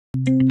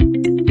And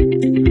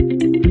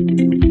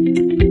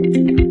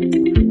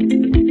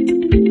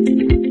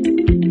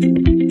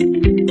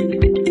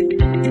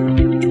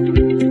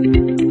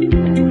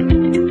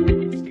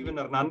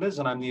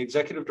I'm the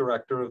Executive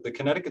Director of the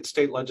Connecticut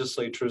State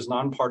Legislature's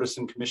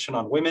Nonpartisan Commission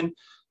on Women,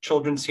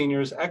 Children,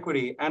 Seniors,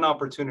 Equity, and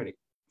Opportunity.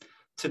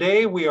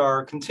 Today, we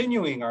are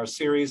continuing our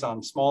series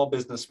on small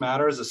business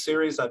matters, a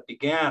series that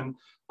began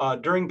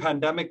during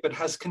pandemic, but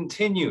has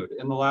continued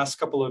in the last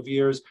couple of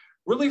years,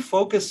 really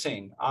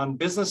focusing on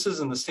businesses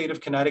in the state of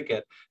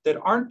Connecticut that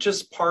aren't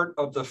just part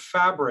of the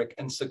fabric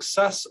and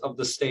success of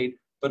the state,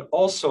 but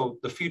also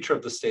the future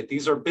of the state.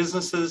 These are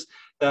businesses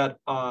that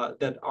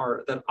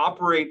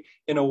operate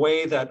in a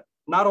way that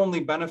not only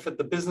benefit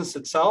the business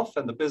itself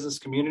and the business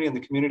community and the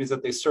communities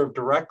that they serve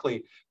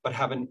directly, but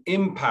have an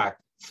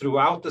impact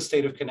throughout the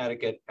state of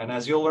Connecticut. And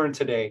as you'll learn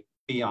today,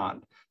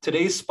 beyond.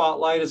 Today's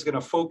spotlight is going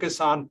to focus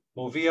on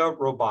MOVIA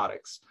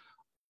Robotics,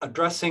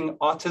 addressing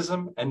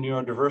autism and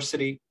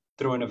neurodiversity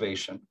through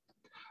innovation.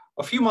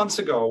 A few months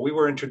ago, we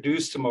were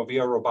introduced to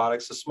MOVIA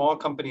Robotics, a small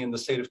company in the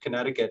state of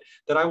Connecticut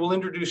that I will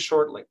introduce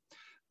shortly.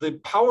 The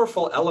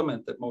powerful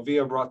element that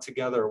MOVIA brought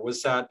together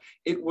was that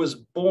it was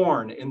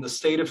born in the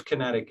state of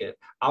Connecticut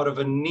out of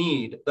a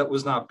need that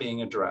was not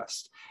being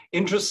addressed.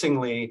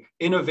 Interestingly,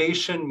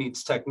 innovation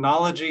meets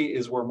technology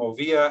is where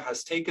MOVIA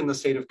has taken the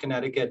state of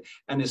Connecticut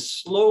and is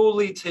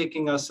slowly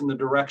taking us in the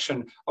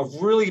direction of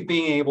really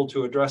being able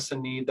to address a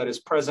need that is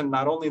present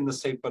not only in the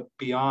state, but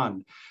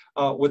beyond.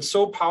 What's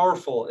so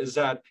powerful is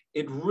that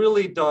it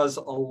really does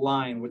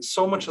align with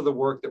so much of the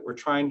work that we're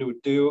trying to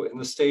do in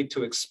the state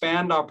to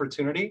expand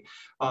opportunity,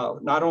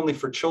 not only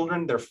for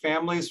children, their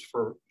families,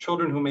 for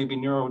children who may be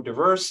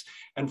neurodiverse,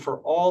 and for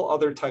all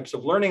other types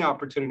of learning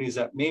opportunities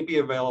that may be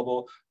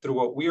available through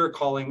what we are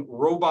calling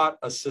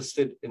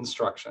robot-assisted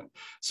instruction.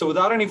 So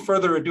without any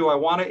further ado, I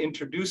want to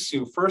introduce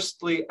you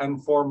firstly and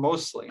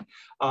foremostly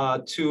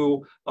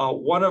to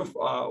one of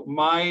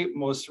my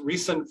most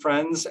recent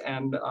friends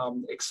and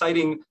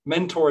exciting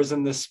mentors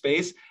in this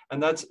space,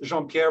 and that's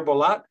Jean-Pierre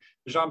Bolat.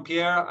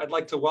 Jean-Pierre, I'd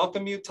like to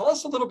welcome you. Tell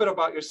us a little bit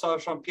about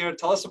yourself, Jean-Pierre.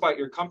 Tell us about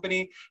your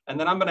company, and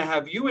then I'm going to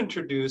have you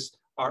introduce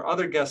our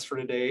other guest for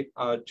today,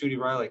 Judy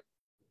Riley.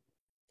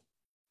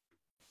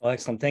 Well,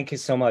 excellent. Thank you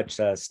so much,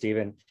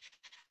 Stephen.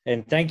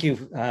 And thank you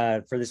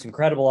for this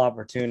incredible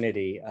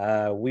opportunity.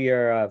 We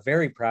are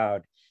very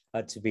proud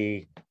to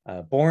be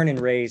born and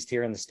raised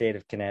here in the state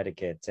of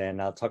Connecticut.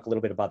 And I'll talk a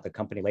little bit about the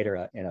company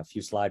later in a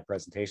few slide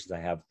presentations I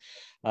have.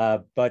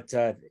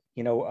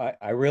 You know,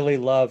 I really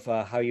love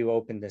how you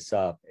opened this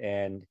up.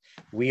 And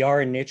we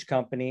are a niche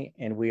company,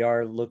 and we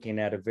are looking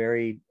at a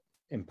very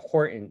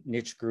important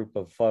niche group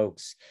of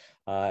folks,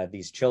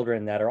 these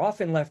children that are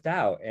often left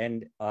out,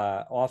 and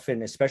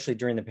often, especially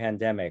during the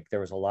pandemic,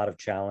 there was a lot of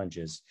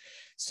challenges.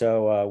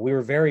 So we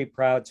were very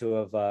proud to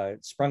have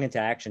sprung into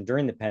action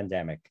during the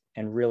pandemic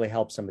and really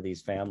help some of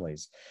these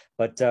families.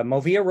 But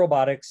MOVIA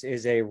Robotics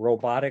is a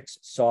robotics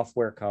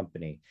software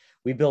company.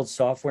 We build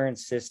software and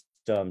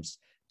systems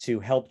to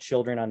help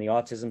children on the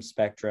autism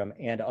spectrum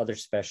and other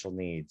special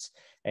needs.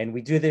 And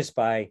we do this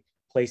by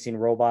placing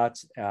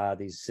robots,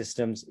 these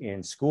systems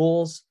in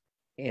schools,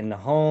 in the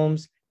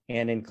homes,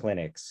 and in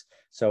clinics.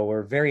 So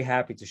we're very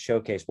happy to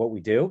showcase what we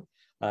do,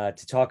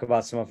 to talk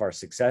about some of our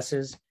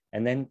successes,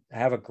 and then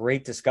have a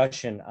great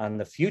discussion on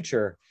the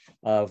future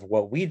of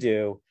what we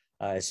do,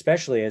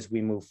 especially as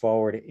we move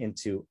forward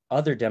into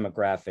other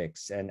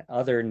demographics and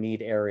other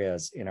need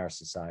areas in our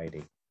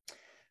society.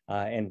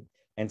 And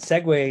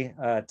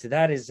segue to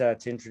that is to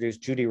introduce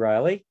Judy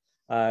Riley,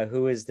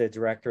 who is the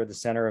director of the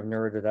Center of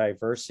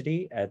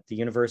Neurodiversity at the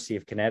University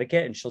of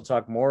Connecticut. And she'll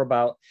talk more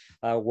about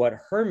what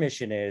her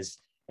mission is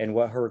and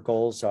what her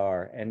goals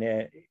are. And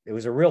it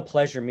was a real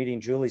pleasure meeting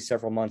Julie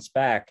several months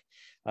back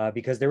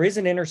because there is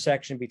an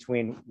intersection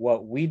between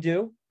what we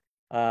do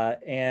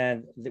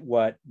and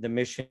what the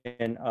mission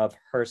of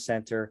her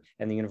center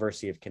and the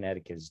University of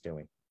Connecticut is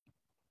doing.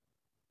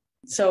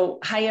 So,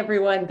 hi,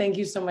 everyone. Thank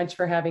you so much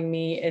for having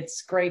me.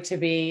 It's great to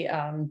be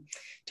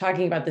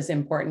talking about this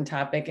important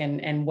topic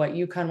and what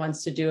UConn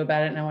wants to do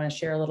about it. And I want to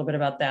share a little bit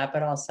about that,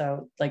 but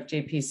also, like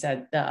JP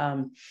said,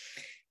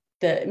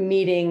 the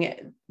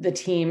meeting, the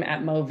team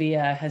at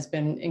MOVIA has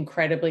been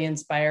incredibly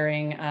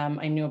inspiring.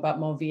 I knew about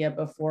MOVIA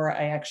before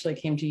I actually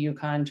came to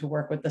UConn to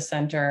work with the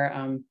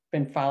center.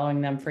 Been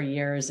following them for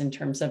years in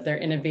terms of their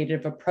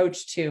innovative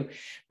approach to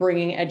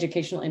bringing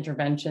educational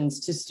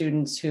interventions to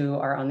students who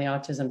are on the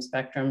autism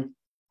spectrum.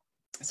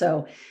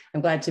 So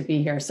I'm glad to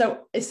be here.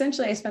 So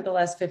essentially, I spent the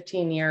last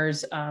 15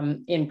 years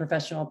in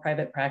professional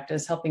private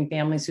practice, helping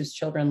families whose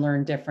children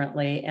learn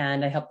differently.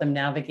 And I help them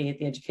navigate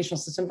the educational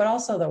system, but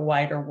also the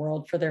wider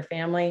world for their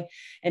family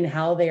and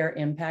how they are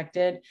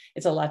impacted.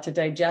 It's a lot to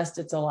digest.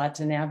 It's a lot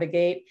to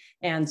navigate.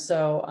 And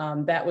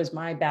so that was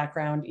my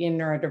background in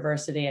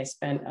neurodiversity. I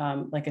spent,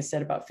 like I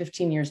said, about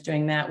 15 years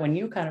doing that. When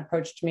UConn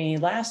approached me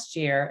last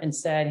year and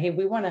said, hey,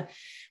 we want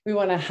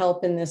to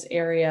help in this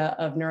area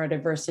of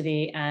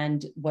neurodiversity,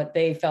 and what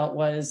they felt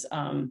was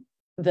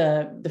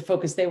the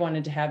focus they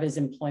wanted to have is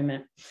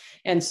employment.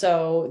 And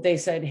so they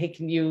said, hey,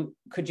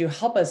 could you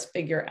help us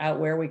figure out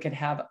where we could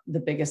have the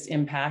biggest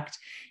impact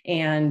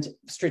and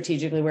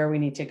strategically where we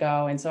need to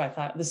go? And so I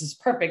thought this is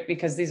perfect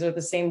because these are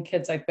the same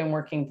kids I've been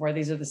working for.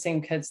 These are the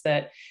same kids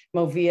that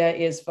MOVIA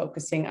is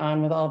focusing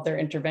on with all of their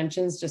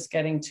interventions, just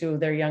getting to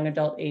their young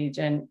adult age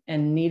and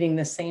needing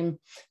the same,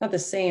 not the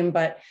same,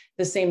 but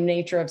the same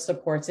nature of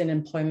supports in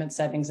employment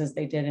settings as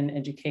they did in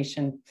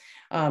education.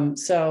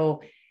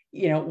 So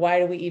why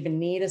do we even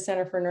need a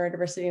Center for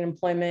Neurodiversity and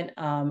Employment?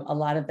 A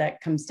lot of that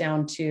comes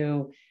down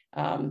to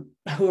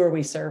who are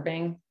we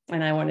serving?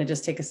 And I want to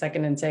just take a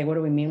second and say, what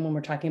do we mean when we're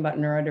talking about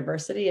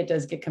neurodiversity? It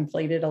does get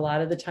conflated a lot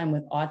of the time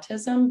with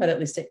autism, but at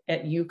least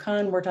at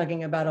UConn, we're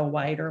talking about a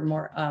wider,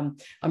 more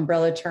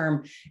umbrella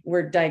term.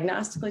 We're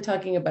diagnostically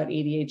talking about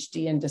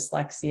ADHD and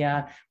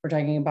dyslexia. We're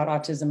talking about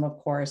autism, of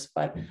course,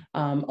 but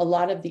a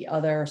lot of the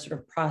other sort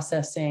of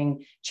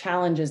processing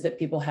challenges that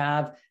people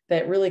have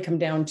that really come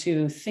down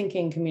to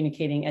thinking,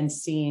 communicating, and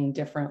seeing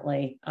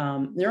differently.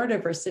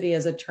 Neurodiversity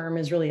as a term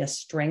is really a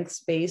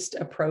strengths-based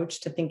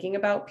approach to thinking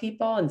about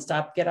people and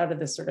get out of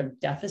this sort of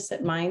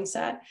deficit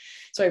mindset.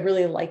 So I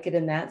really like it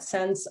in that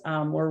sense.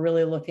 We're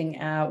really looking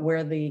at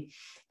where the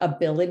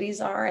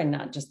abilities are and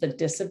not just the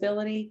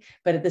disability,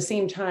 but at the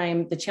same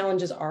time, the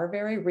challenges are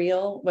very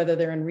real, whether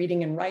they're in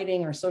reading and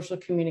writing or social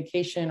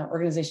communication or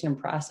organization and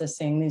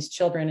processing. These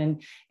children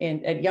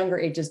at younger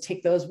ages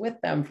take those with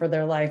them for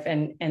their life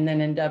and then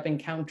end up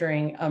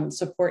encountering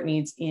support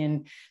needs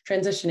in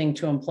transitioning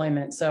to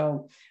employment.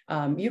 So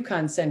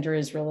UConn Center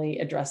is really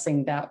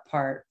addressing that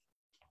part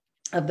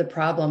of the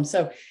problem.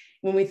 So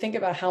when we think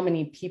about how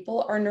many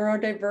people are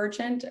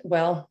neurodivergent,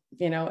 well,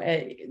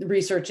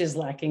 research is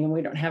lacking and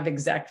we don't have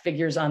exact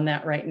figures on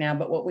that right now.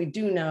 But what we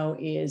do know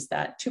is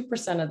that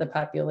 2% of the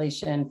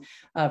population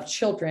of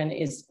children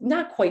is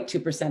not quite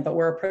 2%, but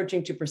we're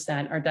approaching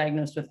 2% are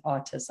diagnosed with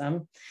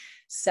autism.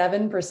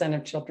 7%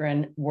 of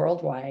children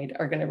worldwide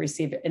are going to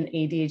receive an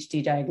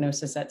ADHD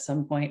diagnosis at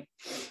some point.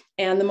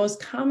 And the most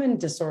common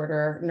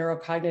disorder,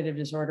 neurocognitive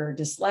disorder,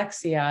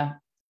 dyslexia,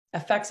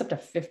 affects up to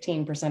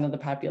 15% of the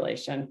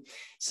population.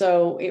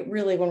 So it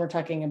really, when we're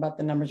talking about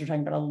the numbers, we're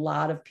talking about a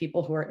lot of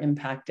people who are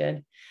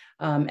impacted.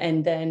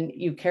 And then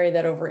you carry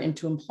that over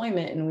into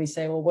employment and we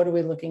say, well, what are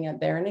we looking at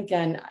there? And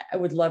again, I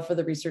would love for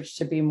the research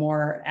to be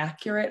more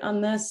accurate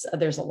on this.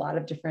 There's a lot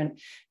of different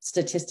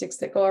statistics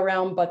that go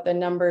around, but the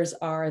numbers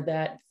are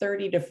that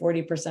 30 to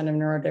 40% of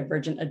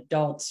neurodivergent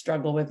adults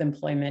struggle with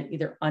employment,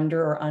 either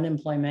under or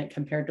unemployment,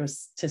 compared to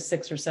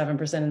 6 or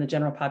 7% in the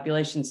general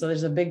population. So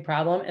there's a big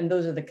problem. And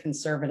those are the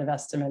conservative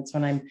estimates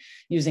when I'm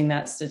using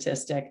that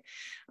statistic.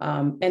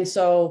 And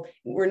so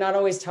we're not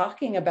always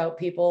talking about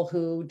people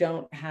who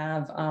don't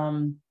have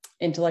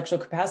intellectual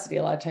capacity.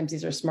 A lot of times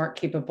these are smart,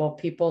 capable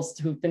people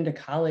who've been to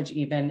college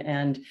even,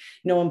 and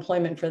no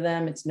employment for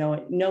them. It's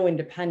no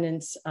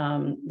independence.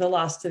 The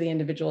loss to the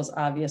individual is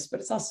obvious, but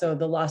it's also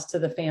the loss to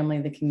the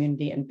family, the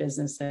community, and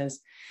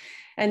businesses.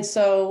 And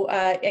so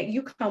at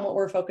UConn, what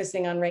we're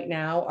focusing on right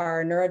now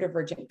are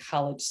neurodivergent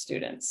college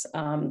students.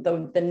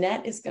 The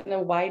net is going to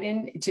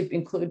widen to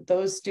include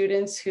those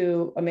students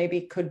who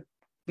maybe could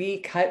be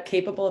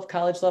capable of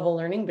college level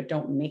learning, but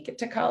don't make it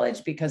to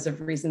college because of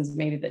reasons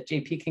maybe that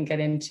JP can get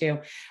into.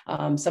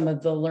 Some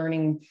of the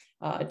learning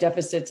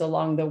deficits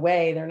along the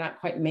way, they're not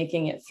quite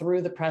making it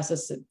through the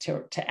process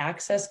to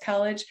access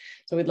college.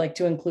 So we'd like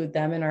to include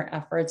them in our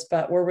efforts,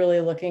 but we're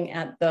really looking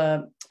at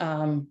the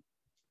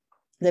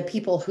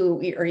people who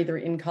are either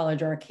in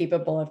college or are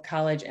capable of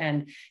college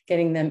and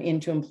getting them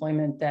into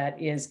employment that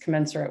is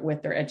commensurate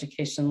with their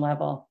education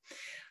level.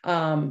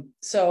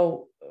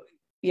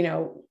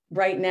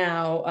 Right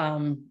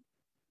now,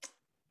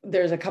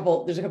 there's a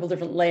couple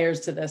different layers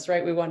to this,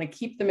 right? We want to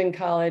keep them in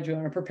college, we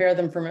want to prepare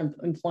them for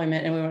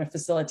employment, and we want to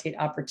facilitate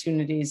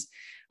opportunities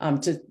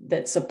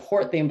that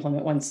support the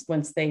employment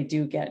once they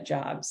do get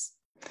jobs.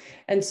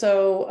 And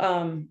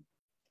so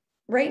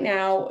right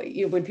now,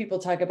 when people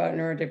talk about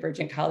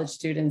neurodivergent college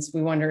students,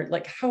 we wonder,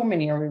 like, how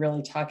many are we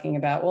really talking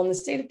about? Well, in the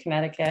state of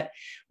Connecticut,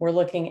 we're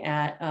looking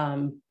at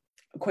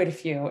quite a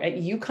few. At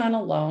UConn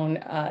alone,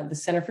 the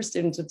Center for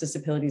Students with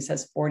Disabilities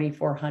has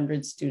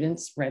 4,400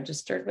 students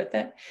registered with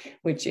it,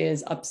 which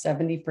is up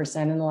 70%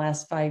 in the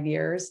last 5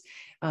 years.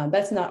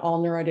 That's not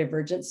all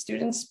neurodivergent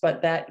students,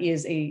 but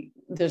there's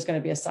going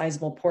to be a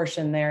sizable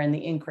portion there in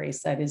the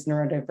increase that is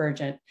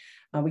neurodivergent.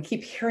 We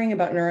keep hearing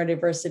about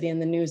neurodiversity in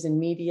the news and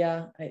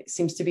media. It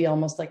seems to be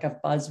almost like a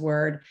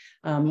buzzword.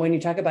 When you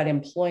talk about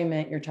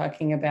employment, you're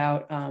talking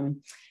about,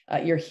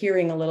 you're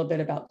hearing a little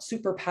bit about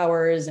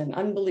superpowers and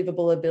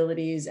unbelievable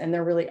abilities. And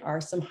there really are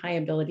some high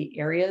ability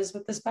areas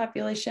with this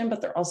population,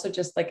 but there also,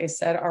 just like I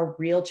said, are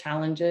real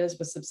challenges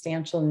with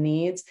substantial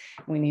needs.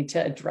 We need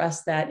to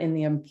address that in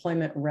the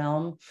employment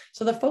realm.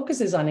 So the focus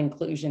is on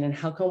inclusion and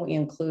how can we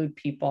include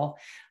people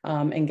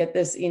and get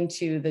this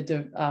into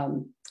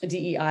the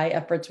DEI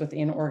efforts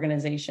within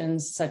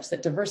organizations, such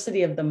that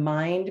diversity of the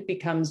mind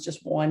becomes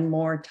just one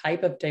more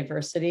type of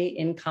diversity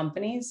in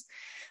companies.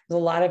 There's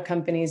a lot of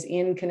companies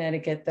in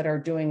Connecticut that are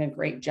doing a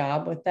great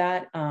job with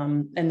that,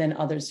 and then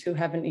others who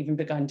haven't even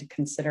begun to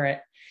consider it.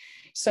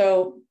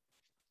 So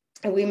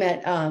we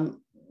met, I'll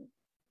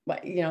let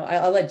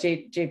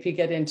JP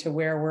get into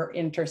where we're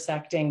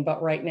intersecting,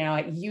 but right now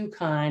at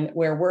UConn,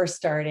 where we're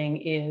starting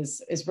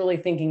is really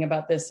thinking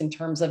about this in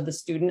terms of the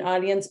student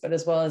audience, but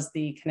as well as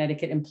the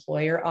Connecticut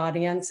employer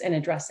audience, and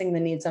addressing the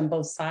needs on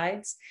both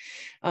sides,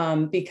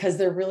 because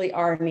there really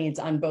are needs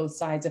on both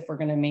sides. If we're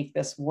going to make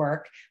this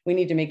work, we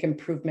need to make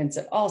improvements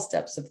at all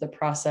steps of the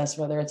process,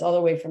 whether it's all the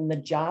way from the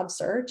job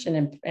search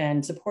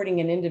and supporting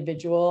an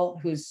individual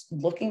who's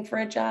looking for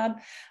a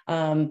job,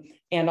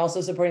 and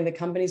also supporting the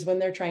companies when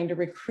they're trying to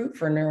recruit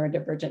for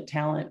neurodivergent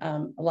talent.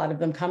 A lot of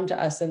them come to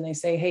us and they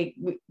say, hey,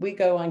 we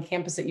go on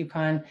campus at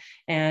UConn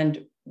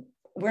and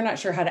we're not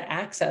sure how to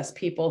access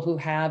people who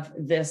have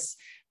this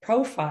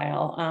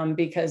profile,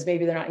 because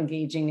maybe they're not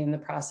engaging in the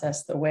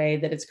process the way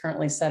that it's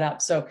currently set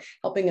up. So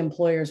helping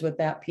employers with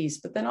that piece,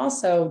 but then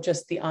also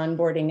just the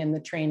onboarding and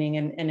the training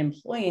and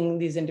employing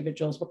these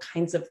individuals. What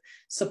kinds of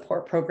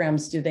support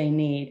programs do they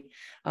need?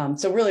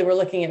 So really, we're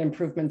looking at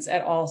improvements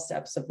at all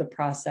steps of the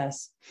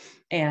process.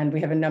 And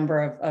we have a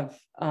number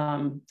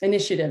of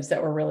initiatives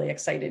that we're really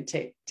excited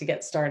to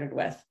get started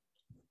with.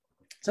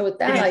 So with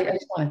that, I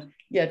just want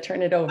to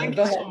turn it over. Thank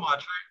Go you ahead. so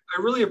much.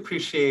 I really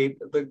appreciate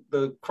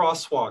the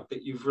crosswalk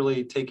that you've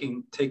really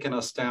taken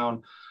us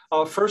down.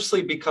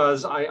 Firstly,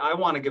 because I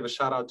want to give a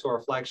shout out to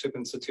our flagship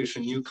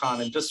institution,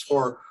 UConn, and just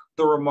for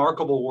the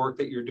remarkable work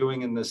that you're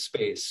doing in this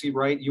space,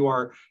 right? You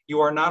are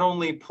not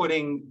only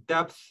putting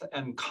depth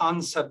and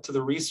concept to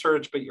the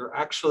research, but you're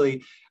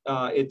actually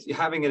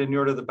having it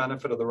inure to the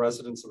benefit of the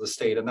residents of the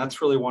state. And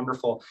that's really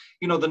wonderful.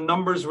 You know, the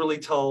numbers really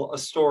tell a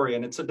story,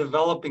 and it's a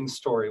developing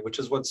story, which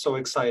is what's so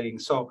exciting.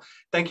 So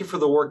thank you for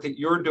the work that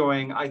you're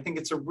doing. I think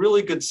it's a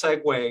really good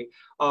segue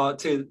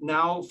to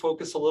now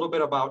focus a little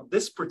bit about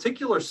this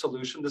particular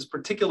solution, this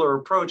particular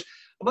approach.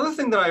 Another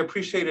thing that I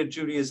appreciated,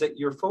 Judy, is that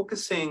you're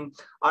focusing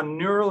on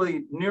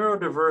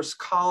neurodiverse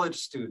college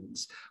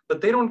students,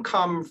 but they don't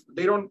come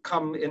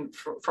in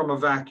from a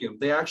vacuum.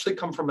 They actually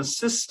come from a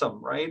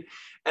system, right?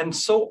 And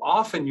so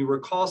often, you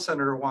recall,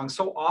 Senator Wong,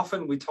 so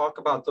often we talk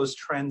about those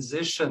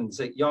transitions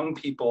that young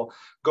people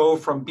go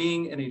from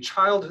being in a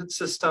childhood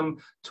system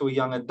to a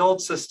young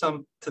adult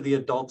system to the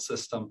adult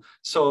system.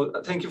 So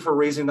thank you for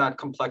raising that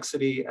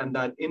complexity and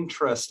that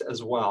interest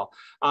as well.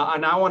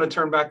 And now I want to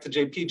turn back to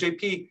JP.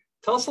 JP,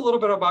 tell us a little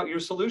bit about your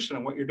solution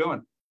and what you're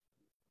doing.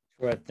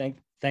 Sure.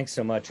 Thanks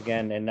so much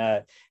again.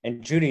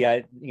 And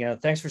Judy,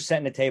 thanks for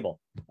setting the table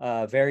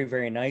very,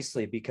 very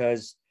nicely,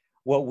 because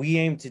what we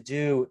aim to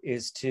do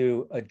is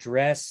to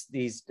address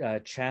these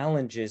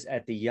challenges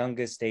at the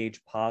youngest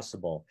age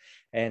possible.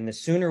 And the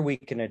sooner we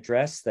can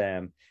address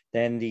them,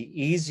 then the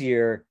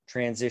easier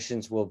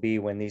transitions will be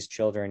when these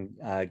children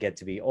get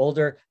to be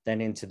older,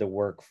 then into the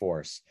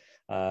workforce.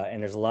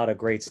 And there's a lot of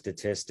great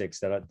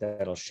statistics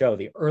that'll show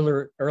the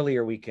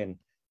earlier we can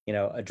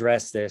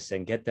address this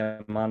and get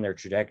them on their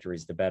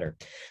trajectories, the better.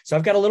 So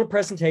I've got a little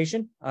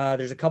presentation.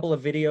 There's a couple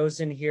of videos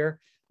in here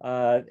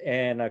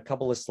and a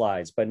couple of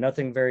slides, but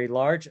nothing very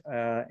large.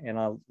 And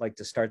I'd like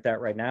to start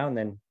that right now, and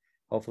then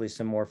hopefully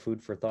some more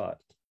food for thought.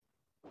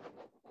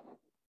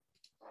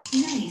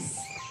 Nice.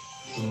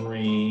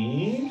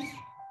 Green.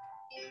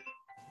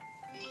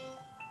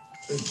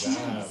 Good job.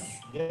 Nice.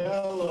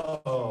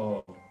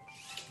 Yellow.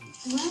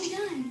 Well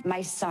done.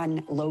 My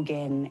son,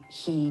 Logan,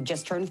 he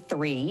just turned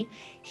 3.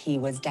 He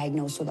was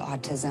diagnosed with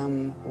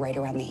autism right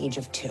around the age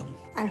of 2.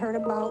 I heard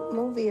about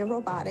MOVIA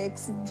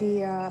Robotics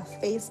via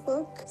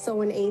Facebook. So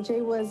when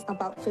AJ was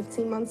about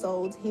 15 months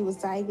old, he was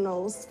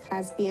diagnosed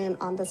as being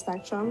on the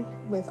spectrum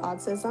with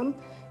autism.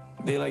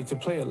 They like to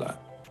play a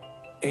lot.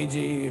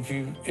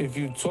 AJ, if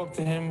you talk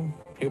to him,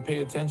 he'll pay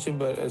attention,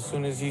 but as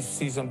soon as he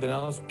sees something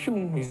else,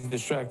 pew, he's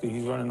distracted.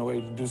 He's running away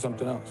to do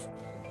something else.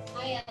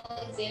 Hi,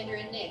 Alexander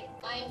and Nick.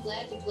 I am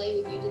glad to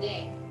play with you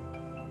today.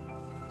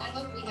 I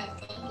hope we have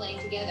fun playing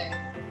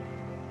together.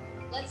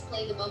 Let's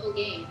play the bubble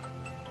game.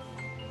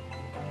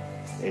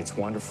 It's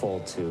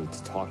wonderful to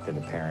talk to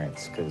the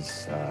parents,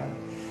 because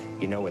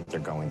you know what they're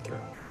going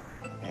through,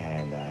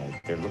 and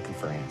they're looking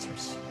for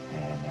answers.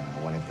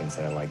 And one of the things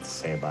that I like to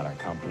say about our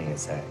company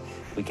is that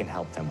we can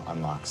help them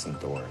unlock some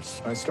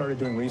doors. I started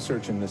doing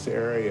research in this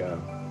area.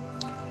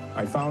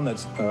 I found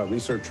that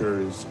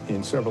researchers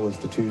in several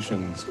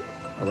institutions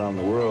around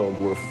the world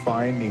were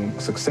finding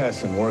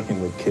success in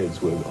working with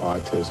kids with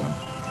autism,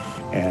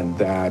 and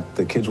that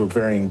the kids were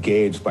very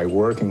engaged by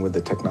working with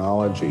the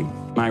technology.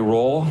 My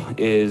role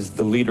is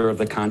the leader of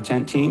the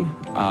content team.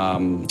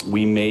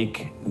 We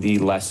make the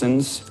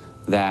lessons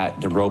that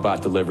the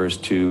robot delivers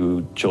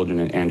to children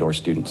and/or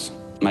students.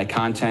 My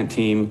content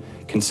team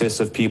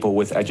consists of people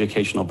with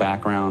educational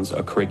backgrounds,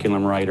 a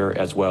curriculum writer,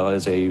 as well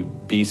as a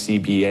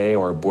BCBA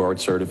or board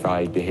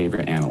certified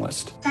behavior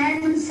analyst.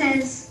 Simon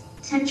says,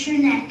 touch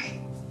your neck.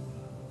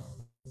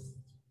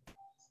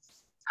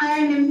 I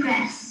am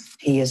impressed.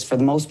 He is, for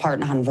the most part,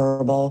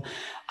 nonverbal.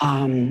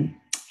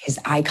 His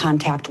eye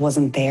contact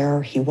wasn't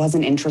there. He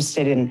wasn't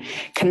interested in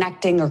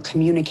connecting or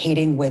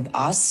communicating with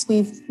us.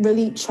 We've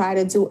really tried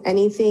to do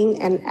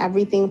anything and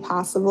everything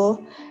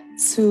possible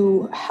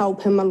to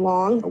help him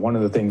along. One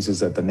of the things is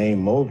that the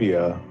name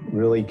MOVIA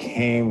really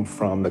came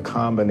from the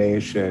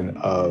combination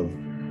of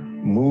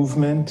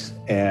movement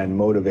and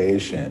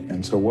motivation.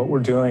 And so what we're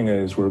doing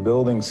is we're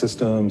building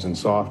systems and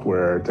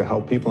software to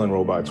help people and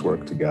robots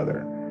work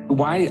together.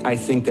 Why I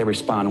think they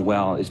respond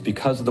well is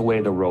because of the way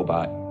the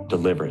robot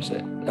delivers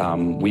it.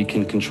 We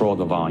can control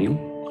the volume.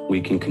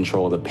 We can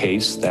control the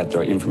pace that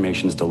the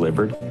information is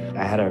delivered.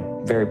 I had a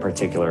very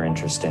particular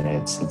interest in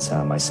it since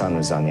my son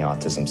was on the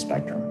autism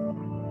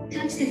spectrum.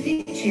 Touch the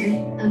picture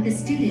of the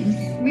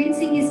student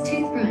rinsing his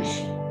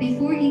toothbrush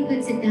before he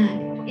puts it back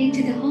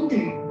into the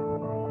holder.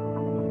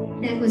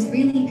 That was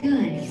really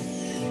good.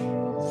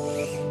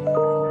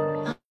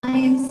 I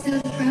am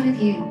so proud of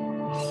you.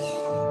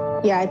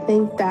 Yeah, I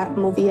think that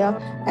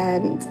MOVIA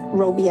and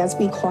Roby, as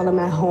we call him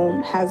at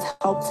home, has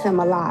helped him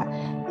a lot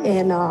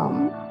in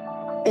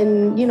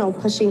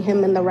pushing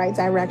him in the right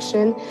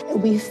direction.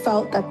 We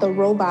felt that the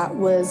robot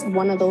was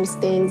one of those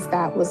things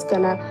that was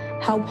gonna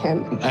help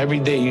him. Every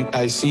day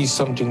I see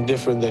something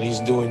different that he's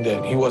doing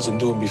that he wasn't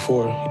doing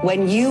before.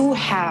 When you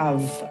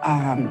have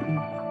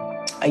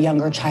a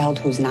younger child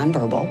who's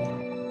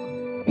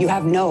nonverbal, you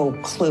have no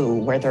clue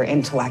where their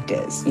intellect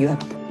is. You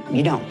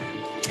don't.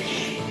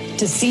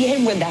 To see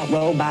him with that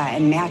robot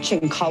and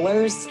matching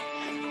colors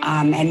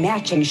and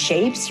matching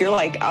shapes, you're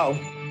like, oh,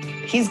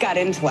 he's got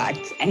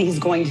intellect and he's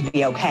going to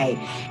be okay.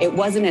 It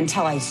wasn't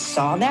until I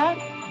saw that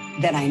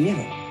I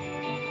knew.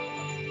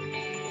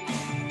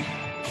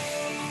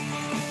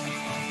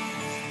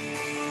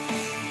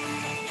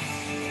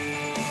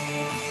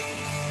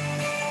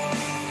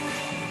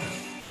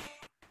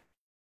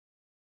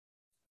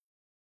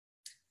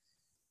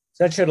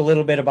 So that showed a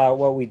little bit about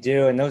what we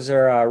do. And those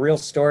are real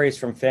stories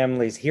from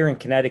families here in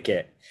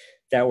Connecticut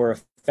that were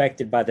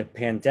affected by the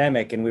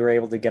pandemic, and we were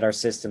able to get our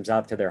systems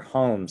out to their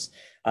homes.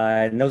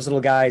 And those little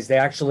guys, they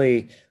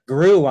actually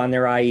grew on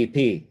their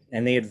IEP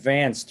and they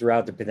advanced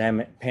throughout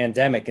the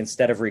pandemic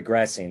instead of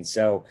regressing.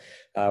 So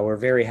we're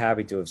very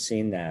happy to have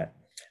seen that.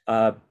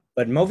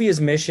 But MOVIA's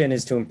mission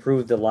is to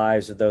improve the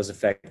lives of those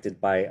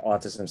affected by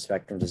autism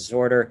spectrum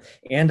disorder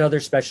and other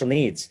special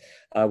needs.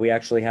 We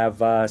actually have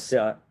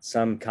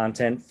some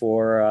content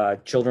for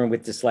children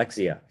with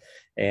dyslexia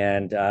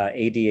and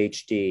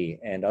ADHD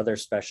and other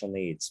special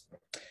needs.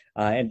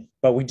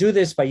 But we do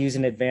this by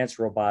using advanced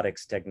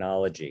robotics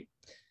technology.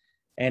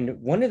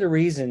 And one of the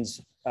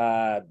reasons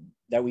that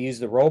we use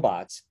the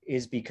robots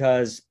is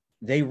because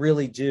they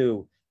really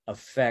do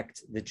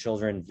affect the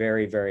children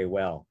very, very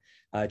well.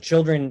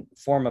 Children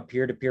form a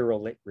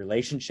peer-to-peer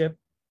relationship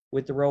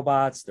with the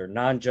robots. They're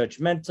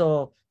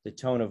non-judgmental. The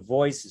tone of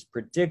voice is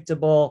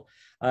predictable.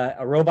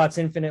 A robot's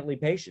infinitely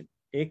patient.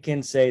 It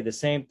can say the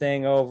same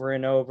thing over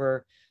and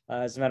over.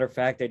 As a matter of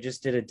fact, I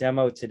just did a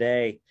demo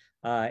today,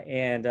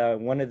 and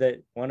one of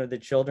the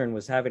children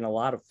was having a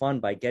lot of fun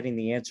by getting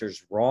the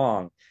answers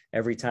wrong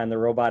every time the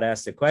robot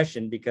asked a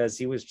question because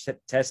he was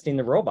testing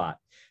the robot.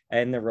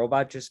 And the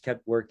robot just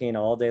kept working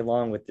all day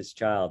long with this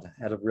child.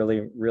 Had a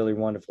really, really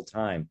wonderful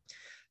time.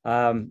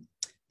 The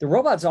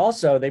robots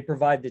also, they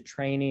provide the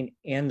training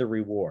and the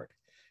reward.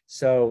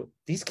 So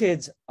these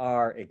kids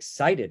are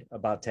excited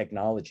about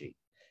technology.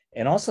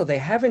 And also they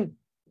haven't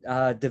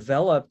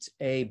developed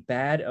a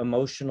bad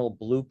emotional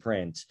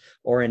blueprint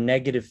or a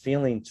negative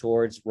feeling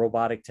towards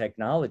robotic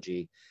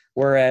technology.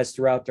 Whereas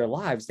throughout their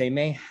lives, they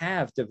may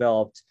have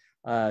developed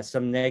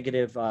some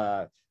negative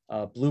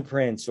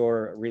blueprints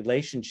or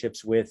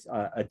relationships with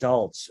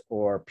adults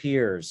or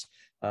peers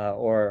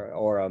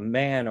or a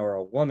man or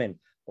a woman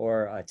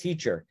or a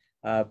teacher.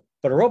 But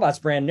a robot's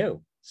brand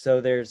new.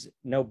 So there's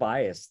no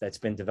bias that's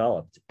been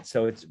developed.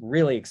 So it's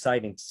really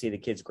exciting to see the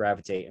kids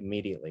gravitate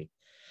immediately.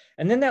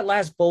 And then that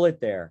last bullet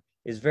there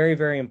is very,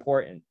 very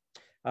important.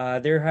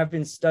 There have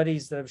been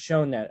studies that have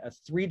shown that a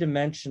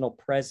three-dimensional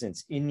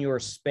presence in your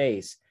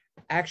space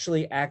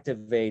actually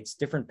activates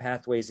different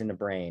pathways in the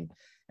brain.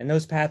 And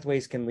those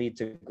pathways can lead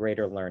to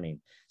greater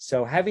learning.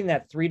 So having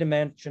that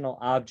three-dimensional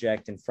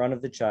object in front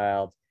of the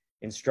child,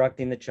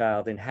 instructing the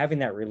child, and having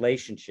that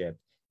relationship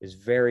is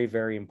very,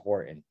 very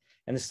important.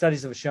 And the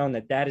studies have shown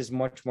that that is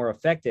much more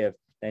effective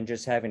than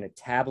just having a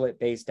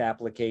tablet-based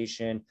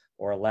application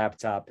or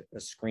a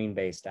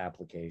screen-based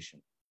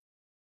application.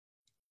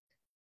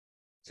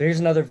 So here's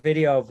another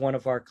video of one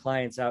of our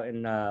clients out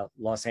in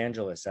Los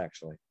Angeles,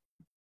 actually.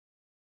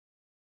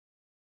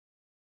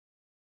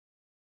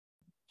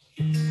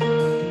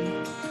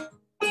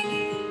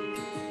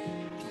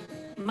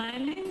 My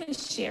name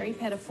is Sherry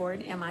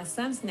Pettiford, and my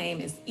son's name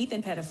is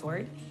Ethan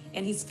Pettiford,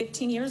 and he's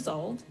 15 years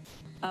old.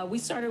 We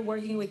started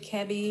working with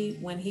Kebby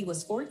when he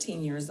was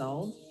 14 years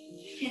old.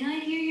 Can I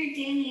hear your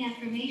daily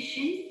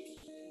affirmation?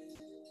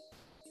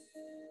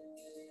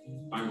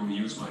 I will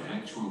use my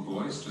actual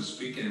voice to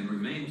speak and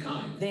remain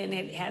kind. Then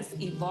it has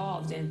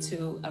evolved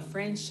into a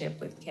friendship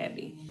with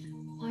Kebby.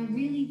 I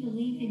really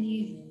believe in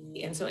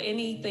you. And so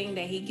anything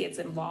that he gets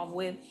involved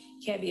with,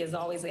 Kebby is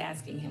always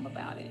asking him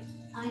about it.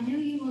 I know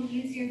you will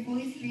use your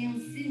voice real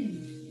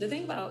soon. The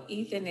thing about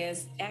Ethan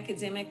is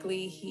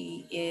academically,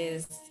 he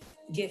is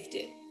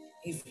gifted.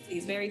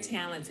 He's very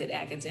talented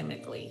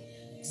academically.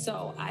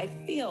 So I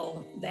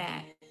feel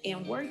that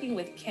in working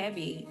with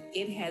Kevy,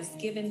 it has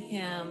given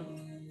him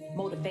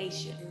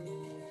motivation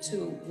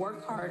to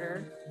work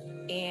harder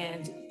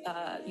and,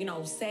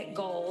 set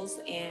goals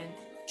and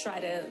try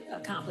to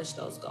accomplish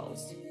those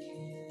goals.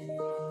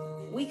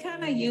 We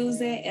kind of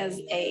use it as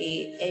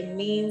a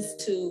means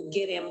to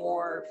get in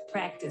more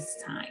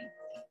practice time,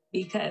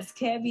 because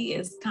Kevy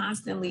is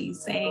constantly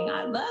saying,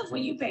 I love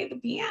when you play the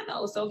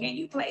piano, so can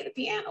you play the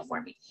piano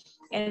for me?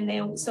 And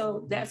then,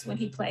 so that's when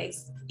he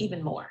plays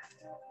even more.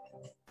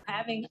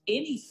 Having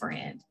any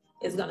friend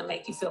is gonna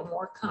make you feel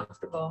more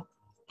comfortable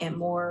and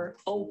more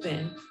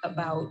open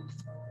about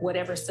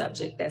whatever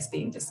subject that's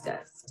being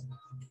discussed.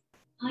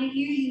 I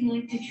hear you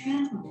like to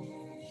travel.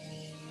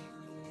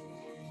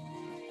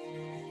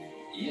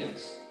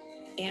 Yes.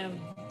 And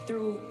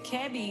through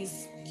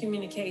Kevy's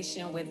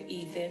communication with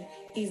Ethan,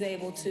 he's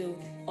able to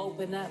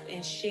open up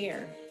and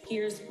share.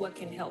 Here's what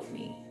can help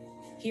me.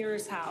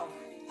 Here's how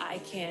I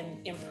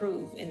can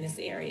improve in this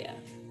area.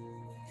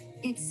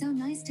 It's so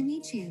nice to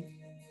meet you.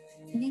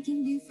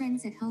 Making new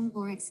friends at home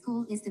or at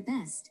school is the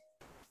best.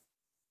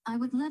 I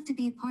would love to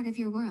be a part of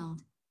your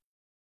world.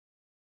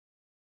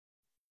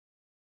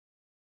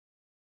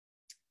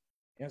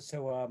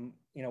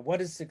 What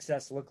does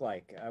success look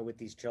like with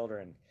these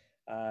children?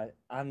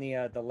 On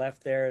the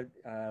left there,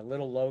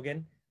 little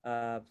Logan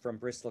from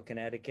Bristol,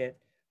 Connecticut,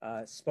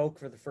 spoke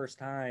for the first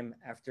time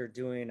after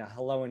doing a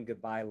hello and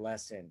goodbye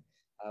lesson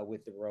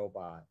with the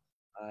robot.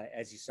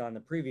 As you saw in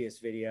the previous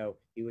video,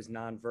 he was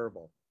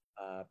nonverbal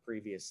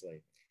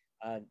previously.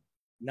 The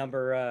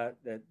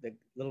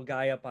little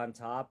guy up on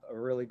top, a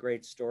really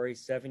great story,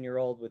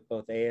 7-year-old with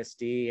both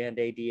ASD and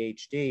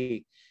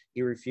ADHD.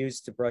 He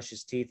refused to brush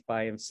his teeth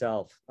by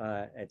himself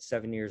at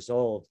 7 years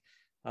old.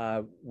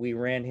 We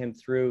ran him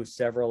through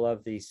several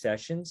of the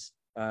sessions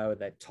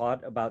that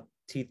taught about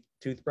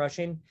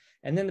toothbrushing.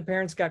 And then the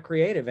parents got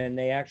creative and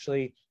they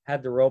actually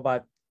had the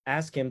robot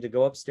ask him to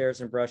go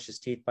upstairs and brush his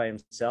teeth by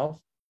himself.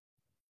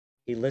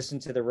 He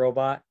listened to the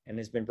robot and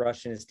has been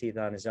brushing his teeth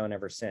on his own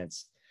ever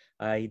since.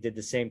 He did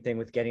the same thing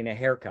with getting a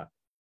haircut.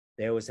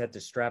 They always had to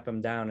strap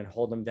him down and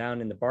hold him down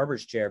in the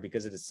barber's chair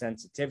because of his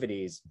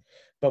sensitivities.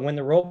 But when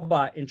the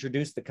robot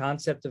introduced the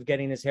concept of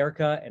getting his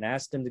haircut and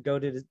asked him to go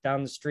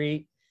down the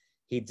street,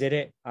 he did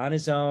it on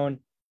his own,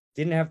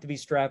 didn't have to be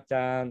strapped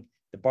down.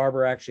 The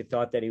barber actually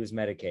thought that he was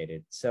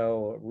medicated.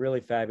 So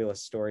really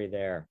fabulous story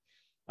there.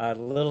 The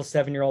little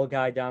 7-year-old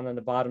guy down on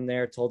the bottom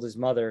there told his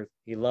mother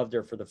he loved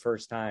her for the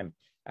first time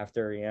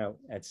after,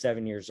 at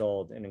 7 years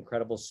old. An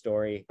incredible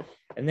story.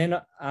 And then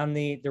on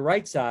the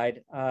right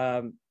side,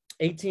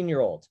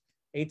 18-year-old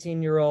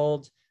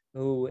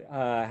who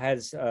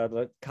has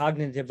the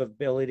cognitive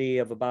ability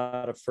of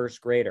about a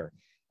first grader.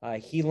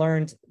 He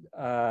learned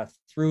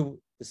through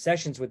the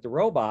sessions with the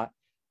robot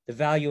the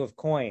value of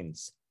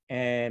coins.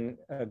 And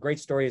a great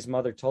story his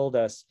mother told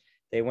us.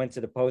 They went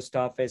to the post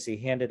office. He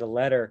handed a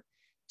letter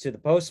to the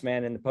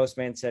postman, and the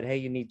postman said, "Hey,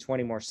 you need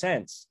 20 more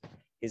cents."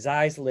 His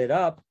eyes lit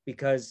up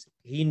because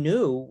he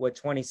knew what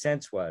 20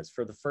 cents was.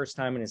 For the first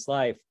time in his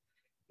life,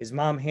 his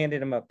mom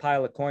handed him a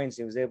pile of coins.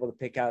 He was able to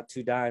pick out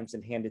 2 dimes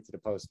and hand it to the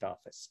post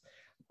office,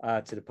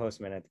 to the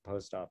postman at the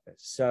post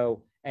office.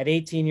 So at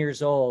 18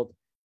 years old,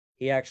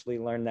 he actually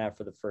learned that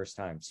for the first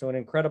time. So an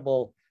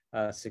incredible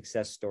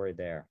success story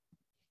there.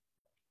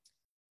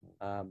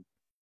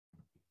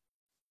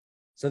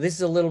 So this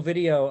is a little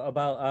video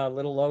about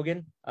little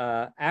Logan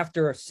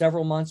after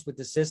several months with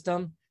the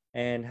system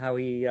and how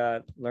he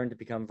learned to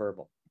become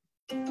verbal.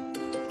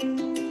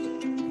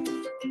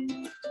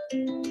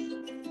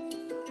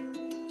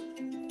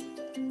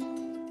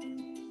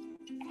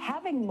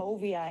 Having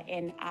MOVIA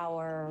in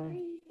our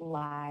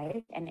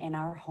life and in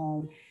our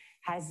home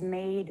has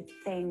made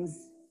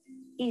things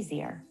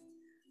easier.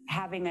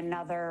 Having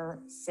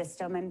another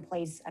system in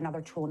place,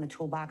 another tool in the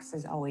toolbox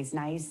is always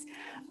nice.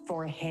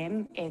 For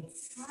him,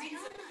 it's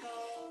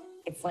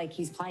like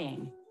he's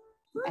playing,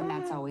 and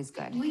that's always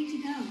good. Way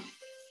to go.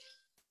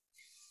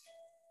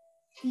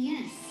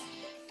 Yes.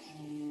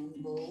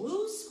 And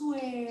blue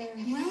square.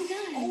 Well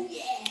done. Oh,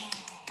 yeah.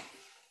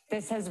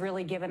 This has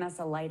really given us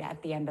a light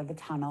at the end of the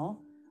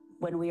tunnel.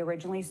 When we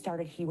originally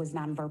started, he was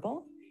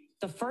nonverbal.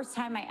 The first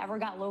time I ever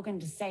got Logan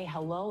to say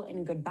hello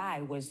and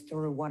goodbye was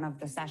through one of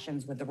the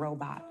sessions with the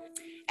robot.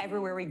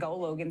 Everywhere we go,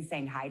 Logan's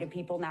saying hi to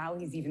people now.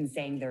 He's even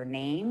saying their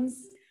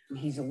names.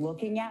 He's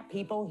looking at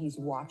people. He's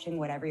watching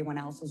what everyone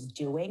else is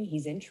doing.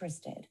 He's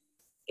interested.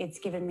 It's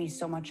given me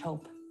so much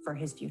hope for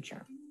his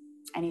future.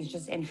 And he's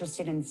just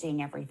interested in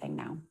seeing everything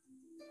now.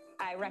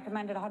 I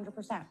recommend it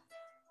 100%.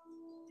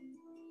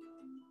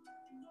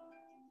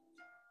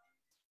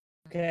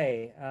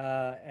 Okay,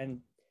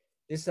 and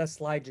this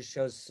slide just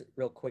shows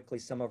real quickly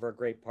some of our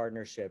great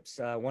partnerships.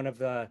 One of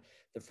the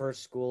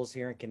first schools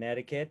here in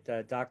Connecticut,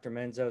 Dr.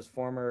 Menzo's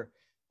former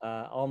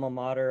alma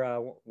mater,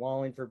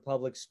 Wallingford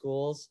Public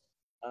Schools,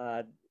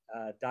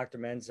 Dr.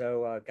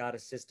 Menzo got a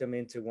system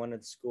into one of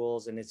the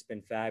schools, and it's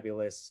been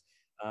fabulous.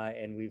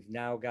 And we've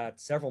now got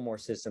several more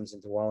systems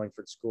into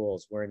Wallingford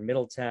schools. We're in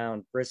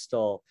Middletown,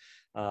 Bristol,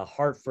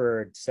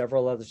 Hartford,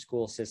 several other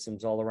school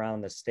systems all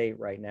around the state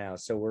right now.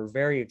 So we're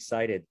very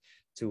excited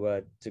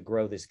to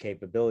grow this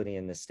capability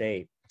in the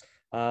state.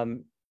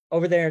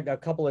 Over there, a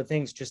couple of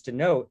things just to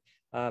note.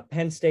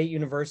 Penn State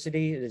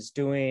University is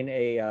doing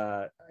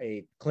a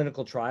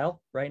clinical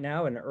trial right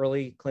now, an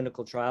early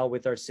clinical trial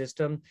with our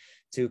system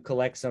to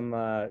collect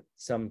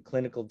some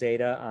clinical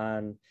data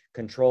on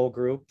control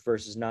group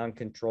versus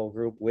non-control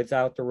group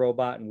without the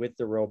robot and with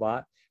the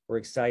robot. We're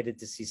excited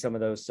to see some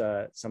of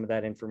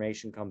that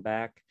information come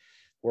back.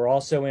 We're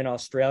also in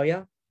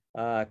Australia.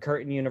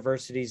 Curtin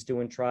University is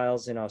doing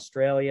trials in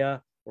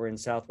Australia. We're in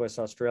Southwest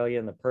Australia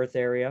in the Perth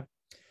area.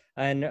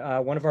 And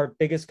one of our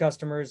biggest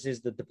customers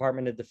is the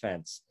Department of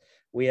Defense.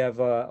 We have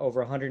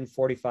over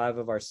 145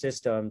 of our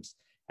systems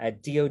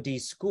at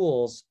DoD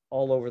schools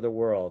all over the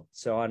world.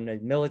 So on the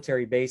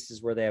military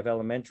bases where they have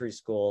elementary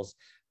schools,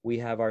 we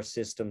have our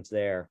systems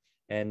there.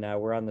 And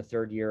we're on the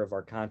third year of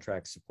our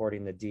contract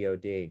supporting the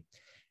DoD.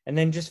 And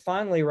then just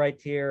finally right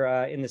here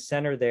in the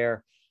center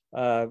there,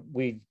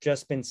 we've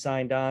just been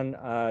signed on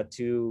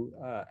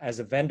as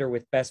a vendor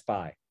with Best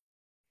Buy.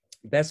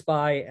 Best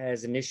Buy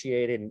has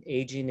initiated an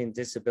aging and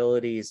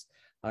disabilities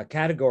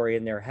category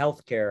in their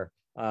healthcare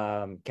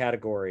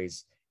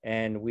categories,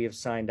 and we have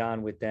signed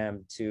on with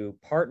them to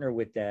partner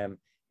with them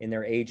in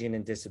their aging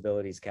and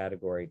disabilities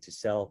category to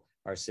sell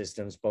our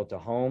systems both to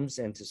homes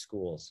and to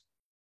schools.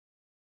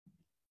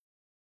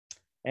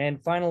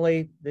 And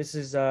finally, this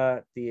is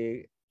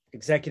the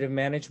executive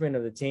management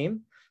of the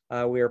team.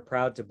 We are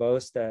proud to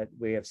boast that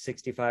we have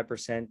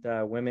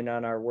 65% women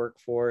on our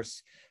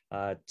workforce.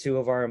 2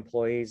 of our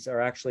employees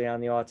are actually on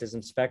the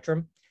autism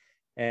spectrum,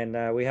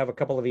 and we have a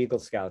couple of Eagle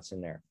Scouts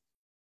in there.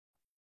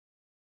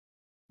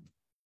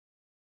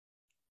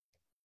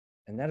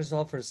 And that is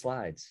all for the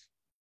slides.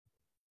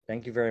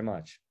 Thank you very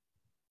much.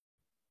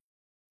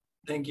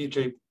 Thank you,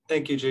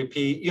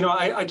 JP. You know,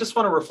 I just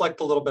want to reflect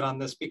a little bit on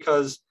this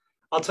because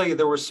I'll tell you,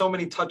 there were so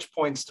many touch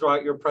points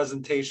throughout your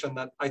presentation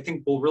that I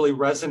think will really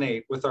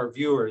resonate with our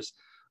viewers.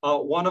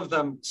 One of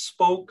them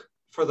spoke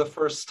for the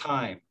first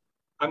time.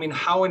 I mean,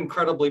 how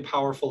incredibly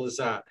powerful is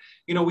that?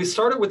 You know, we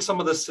started with some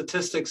of the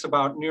statistics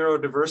about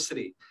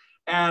neurodiversity,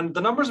 and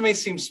the numbers may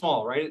seem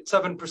small, right?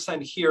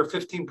 7% here,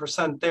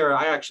 15% there.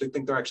 I actually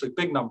think they're actually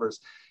big numbers,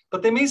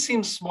 but they may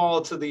seem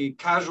small to the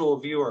casual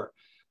viewer.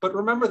 But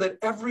remember that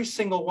every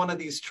single one of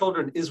these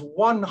children is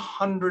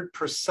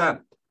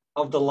 100%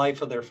 of the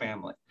life of their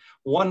family,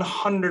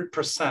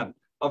 100%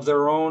 of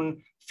their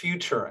own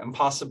future and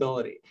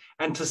possibility.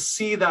 And to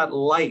see that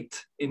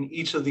light in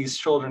each of these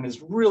children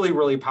is really,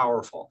 really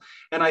powerful.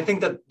 And I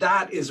think that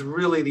that is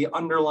really the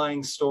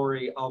underlying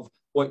story of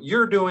what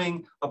you're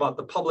doing, about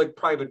the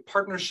public-private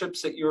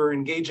partnerships that you're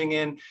engaging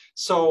in.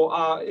 So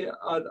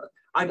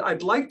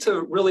I'd like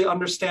to really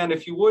understand,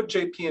 if you would,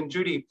 JP and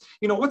Judy,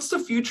 you know, what's the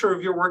future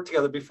of your work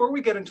together? Before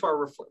we get into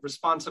our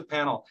responsive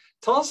panel,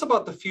 tell us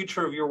about the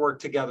future of your work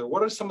together.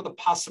 What are some of the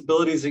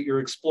possibilities that you're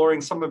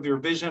exploring, some of your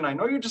vision? I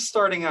know you're just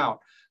starting out,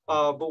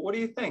 but what do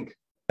you think?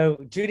 So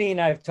Judy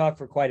and I have talked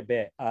for quite a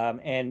bit,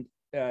 and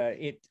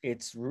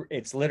it's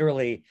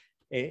literally,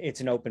 it's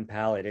an open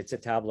palette. It's a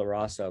tabula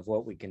rasa of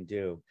what we can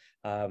do.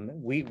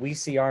 We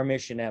see our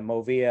mission at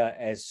MOVIA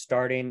as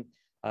starting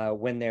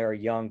when they're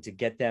young to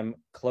get them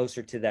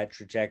closer to that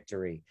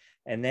trajectory.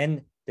 And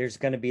then there's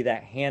going to be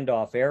that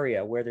handoff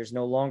area where there's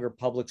no longer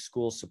public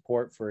school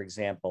support, for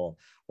example,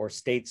 or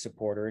state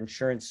support or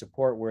insurance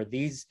support, where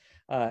these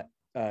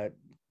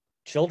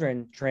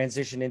children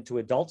transition into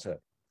adulthood.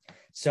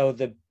 So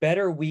the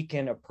better we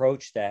can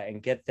approach that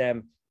and get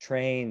them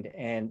trained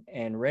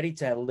and ready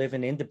to live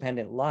an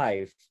independent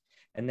life,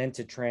 and then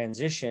to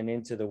transition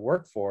into the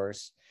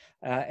workforce,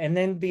 and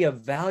then be a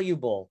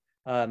valuable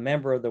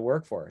member of the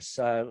workforce,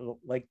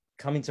 like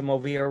coming to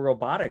MOVIA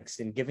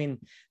Robotics and giving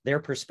their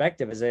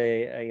perspective as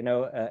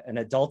an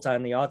adult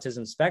on the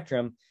autism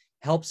spectrum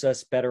helps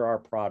us better our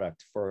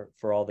product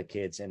for all the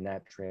kids in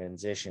that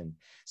transition.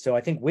 So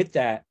I think with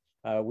that,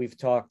 we've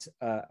talked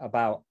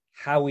about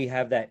how we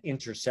have that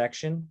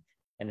intersection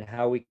and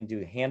how we can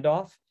do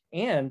handoff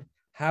and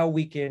how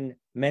we can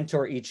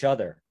mentor each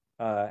other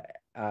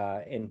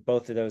in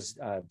both of those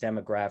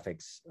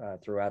demographics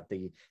throughout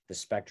the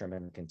spectrum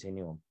and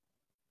continuum.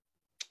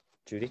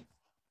 Judy?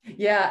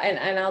 Yeah,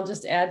 and I'll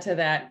just add to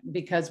that,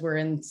 because we're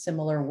in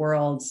similar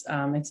worlds.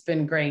 It's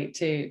been great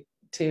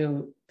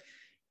to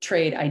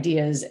trade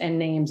ideas and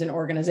names and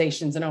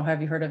organizations, and oh,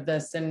 have you heard of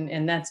this?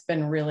 And that's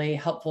been really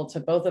helpful to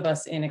both of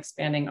us in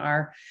expanding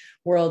our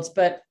worlds.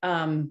 But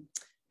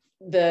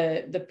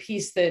the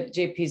piece that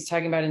JP is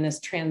talking about in this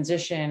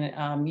transition,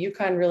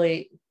 UConn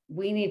really,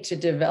 we need to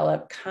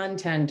develop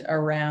content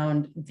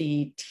around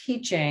the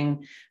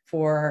teaching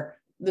for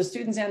the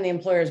students and the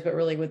employers, but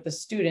really with the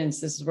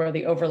students, this is where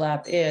the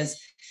overlap is.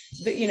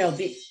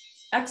 The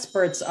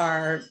experts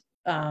are,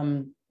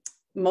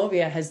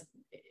 MOVIA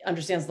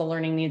understands the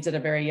learning needs at a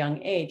very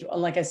young age.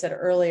 Like I said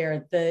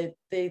earlier, the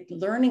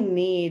learning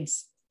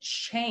needs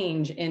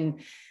change in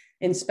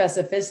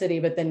specificity,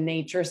 but the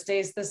nature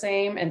stays the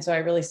same. And so I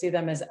really see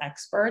them as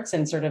experts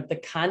in sort of the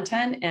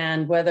content,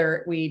 and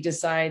whether we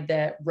decide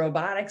that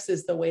robotics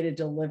is the way to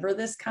deliver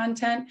this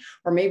content,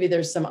 or maybe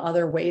there's some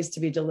other ways to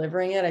be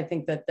delivering it. I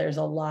think that there's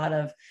a lot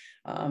of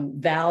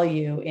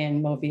value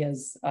in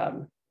MOVIA's,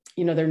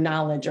 their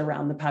knowledge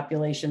around the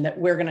population that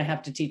we're going to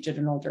have to teach at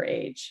an older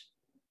age.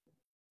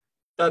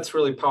 That's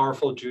really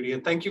powerful, Judy.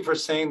 And thank you for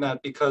saying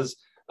that, because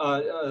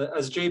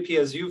as JP,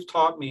 as you've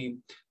taught me,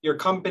 your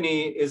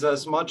company is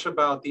as much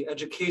about the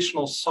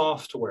educational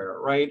software,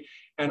 right?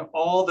 And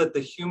all that the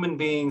human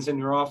beings in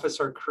your office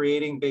are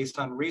creating based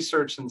on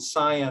research and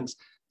science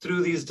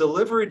through these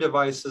delivery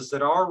devices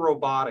that are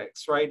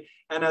robotics, right?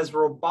 And as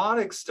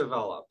robotics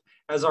develop,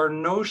 as our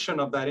notion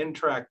of that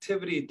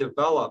interactivity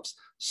develops,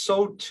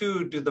 so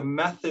too do the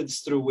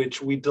methods through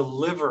which we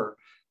deliver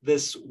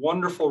this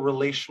wonderful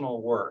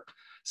relational work.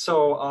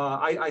 So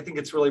I think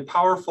it's really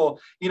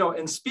powerful.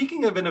 And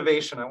speaking of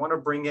innovation, I want to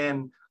bring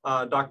in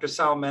Dr.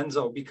 Sal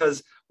Menzo,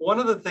 because one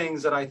of the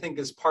things that I think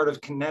is part of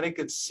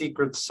Connecticut's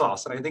secret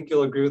sauce, and I think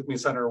you'll agree with me,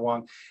 Senator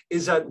Wong,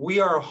 is that we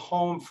are a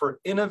home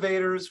for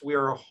innovators. We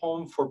are a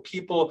home for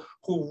people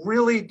who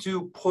really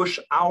do push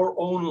our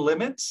own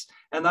limits.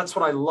 And that's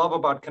what I love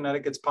about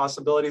Connecticut's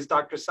possibilities.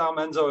 Dr. Sal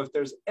Menzo, if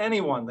there's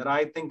anyone that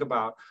I think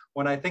about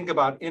when I think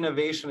about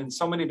innovation in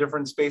so many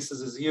different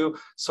spaces, is you.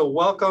 So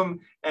welcome.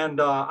 And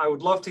I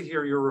would love to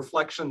hear your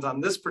reflections on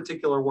this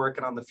particular work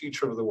and on the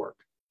future of the work.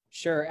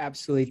 Sure,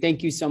 absolutely.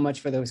 Thank you so much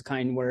for those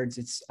kind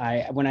words.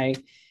 When I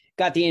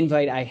got the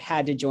invite, I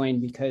had to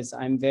join because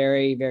I'm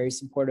very, very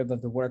supportive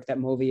of the work that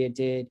MOVIA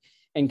did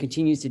and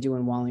continues to do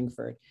in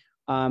Wallingford.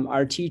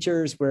 Our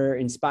teachers were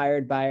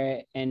inspired by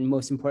it, and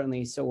most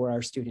importantly, so were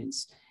our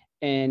students.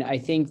 And I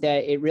think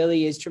that it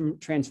really is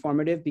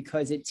transformative,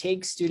 because it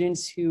takes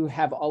students who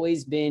have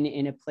always been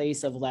in a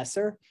place of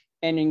lesser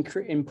and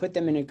put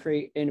them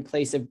in a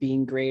place of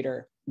being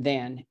greater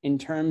than, in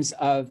terms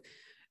of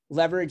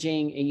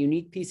leveraging a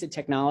unique piece of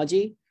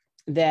technology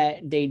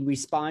that they'd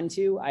respond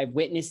to. I've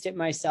witnessed it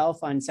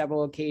myself on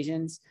several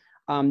occasions.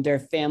 Their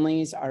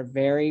families are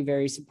very,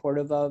 very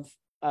supportive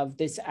of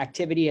this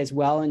activity as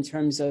well, in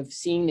terms of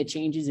seeing the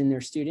changes in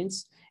their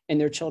students and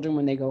their children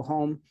when they go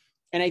home.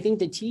 And I think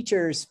the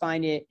teachers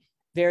find it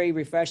very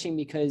refreshing,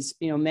 because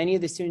many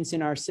of the students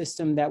in our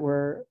system that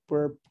were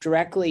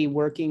directly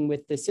working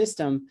with the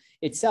system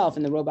itself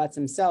and the robots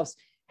themselves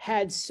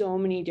had so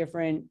many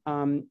different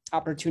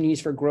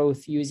opportunities for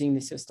growth using the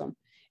system.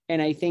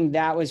 And I think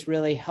that was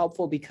really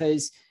helpful,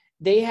 because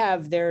they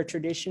have their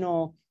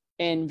traditional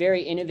and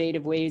very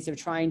innovative ways of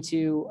trying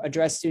to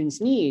address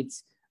students'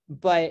 needs,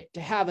 but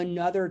to have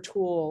another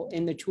tool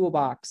in the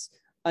toolbox,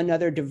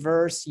 another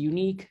diverse,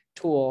 unique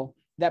tool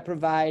that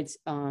provides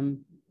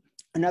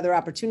another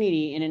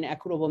opportunity in an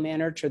equitable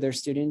manner to their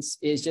students,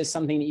 is just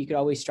something that you could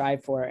always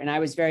strive for. And I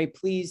was very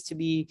pleased to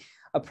be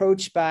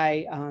approached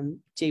by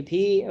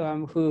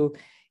JP, who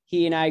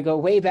he and I go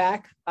way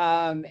back.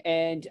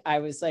 And I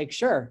was like,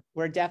 sure,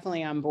 we're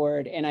definitely on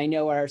board. And I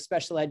know our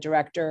special ed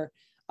director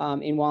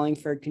in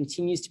Wallingford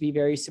continues to be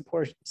very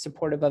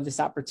supportive of this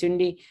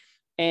opportunity.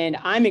 And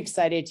I'm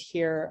excited to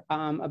hear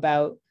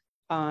about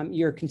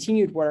your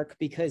continued work,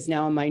 because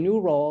now in my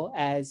new role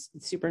as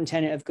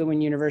superintendent of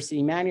Goodwin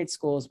University Magnet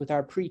Schools with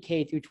our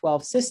pre-K through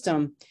 12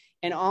 system,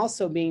 and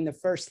also being the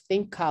first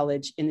Think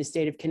College in the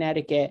state of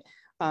Connecticut,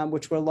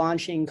 which we're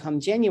launching come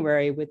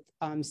January, with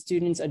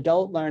students,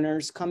 adult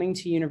learners coming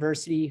to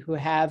university who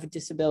have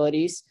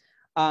disabilities,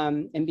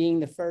 and being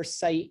the first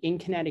site in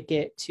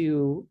Connecticut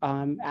to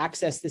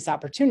access this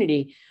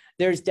opportunity.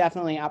 There's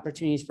definitely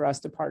opportunities for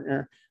us to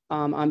partner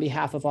on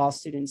behalf of all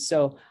students.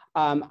 So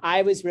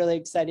I was really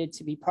excited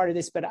to be part of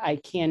this, but I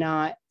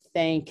cannot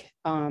thank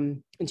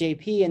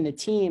JP and the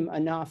team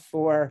enough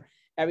for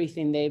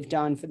everything they've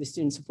done for the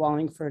students of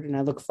Wallingford. And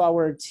I look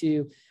forward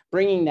to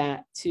bringing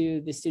that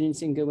to the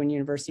students in Goodwin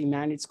University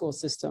Magnet School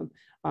System,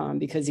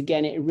 because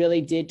again, it really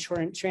did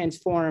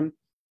transform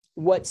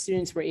what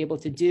students were able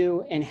to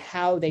do and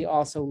how they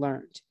also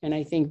learned. And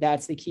I think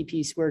that's the key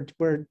piece.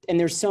 And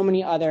there's so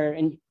many other,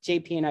 and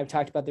JP and I've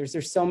talked about this,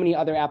 there's so many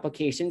other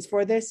applications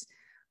for this,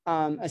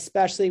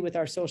 especially with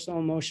our social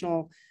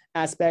emotional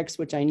aspects,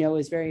 which I know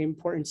is very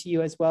important to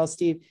you as well,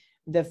 Steve.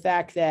 The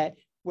fact that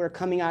we're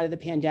coming out of the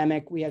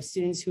pandemic, we have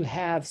students who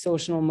have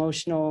social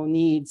emotional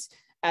needs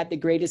at the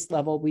greatest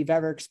level we've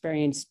ever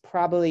experienced,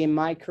 probably in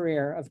my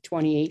career of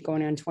 28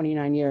 going on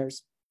 29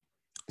 years.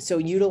 So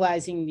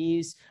utilizing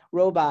these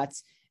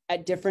robots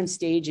at different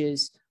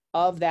stages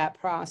of that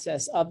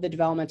process, of the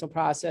developmental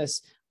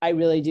process, I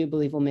really do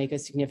believe will make a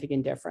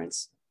significant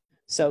difference.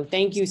 So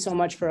thank you so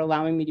much for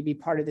allowing me to be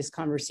part of this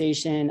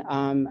conversation.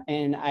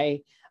 And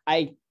I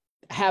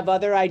have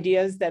other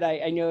ideas that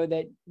I know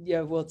that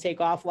we'll take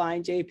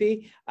offline,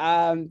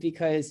 JP,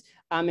 because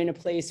I'm in a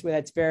place where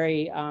that's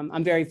very,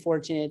 I'm very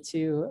fortunate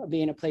to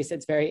be in a place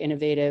that's very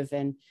innovative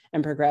and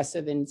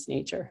progressive in its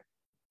nature.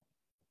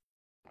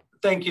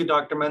 Thank you,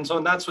 Dr. Menzo.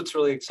 And that's what's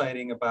really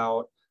exciting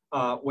about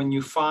when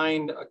you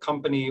find a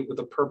company with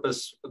a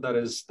purpose that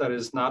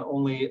is not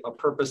only a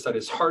purpose that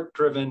is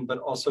heart-driven, but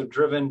also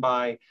driven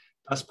by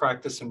best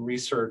practice and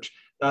research,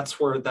 that's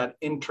where that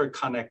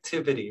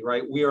interconnectivity,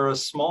 right? We are a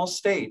small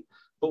state,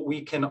 but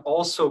we can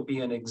also be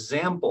an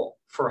example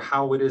for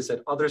how it is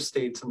that other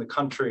states in the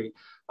country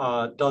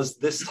does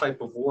this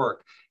type of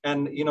work.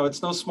 And, you know,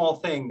 it's no small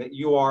thing that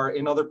you are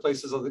in other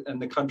places in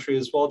the country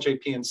as well,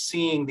 JP, and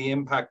seeing the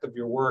impact of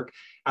your work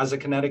as a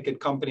Connecticut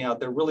company out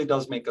there really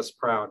does make us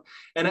proud.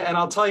 And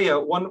I'll tell you,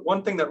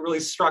 one thing that really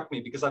struck me,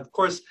 because of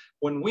course,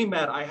 when we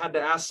met, I had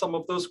to ask some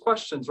of those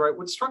questions, right?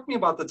 What struck me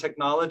about the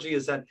technology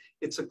is that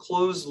it's a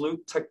closed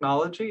loop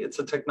technology. It's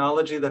a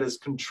technology that is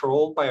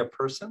controlled by a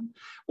person,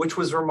 which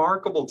was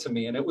remarkable to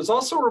me. And it was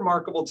also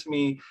remarkable to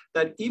me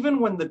that even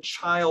when the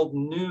child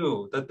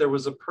knew that there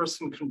was a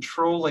person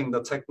controlling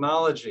the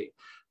technology,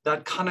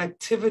 that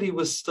connectivity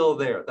was still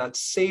there, that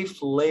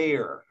safe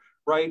layer,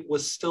 right,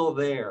 was still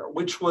there,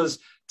 which was,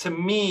 to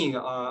me,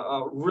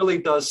 really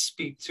does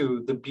speak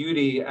to the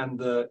beauty and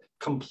the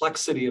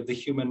complexity of the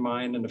human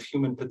mind and of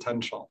human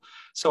potential.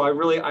 So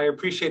I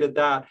appreciated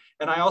that.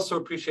 And I also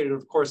appreciated,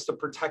 of course, the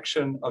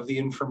protection of the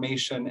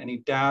information, any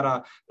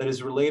data that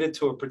is related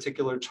to a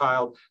particular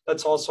child.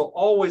 That's also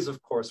always,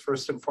 of course,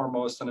 first and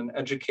foremost in an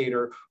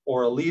educator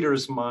or a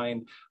leader's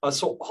mind.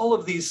 So all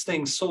of these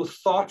things so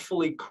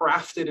thoughtfully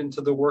crafted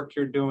into the work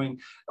you're doing,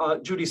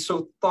 Judy,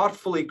 so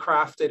thoughtfully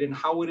crafted in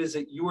how it is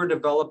that you are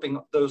developing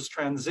those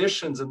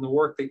transitions in the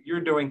work that you're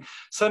doing.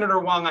 Senator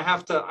Wong, I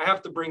have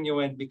to bring you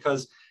in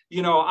because,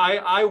 you know,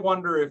 I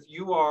wonder if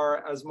you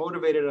are as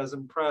motivated, as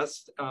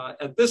impressed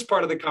at this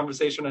part of the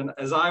conversation and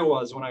as I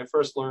was when I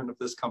first learned of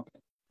this company.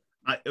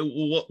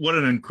 What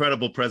an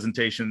incredible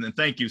presentation. And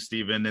thank you,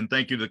 Stephen. And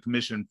thank you to the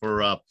Commission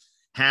for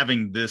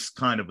having this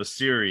kind of a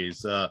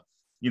series.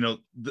 You know,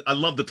 I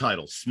love the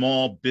title,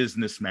 Small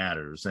Business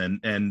Matters.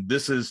 And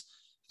this is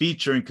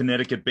featuring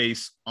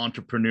Connecticut-based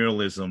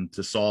entrepreneurialism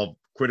to solve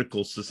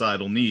critical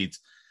societal needs.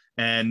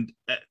 And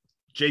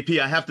JP,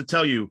 I have to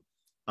tell you,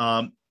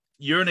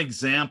 you're an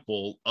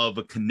example of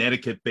a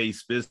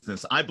Connecticut-based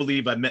business. I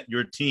believe I met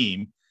your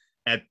team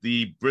at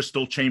the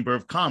Bristol Chamber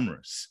of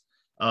Commerce.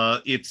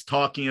 It's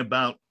talking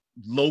about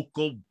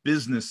local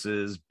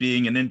businesses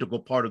being an integral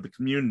part of the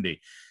community.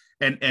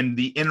 And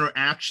the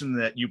interaction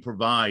that you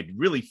provide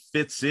really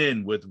fits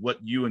in with what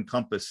you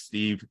encompass,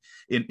 Stephen,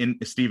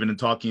 in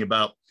talking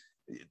about,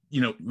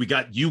 you know, we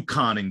got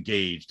UConn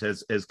engaged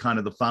as kind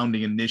of the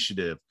founding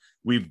initiative.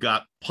 We've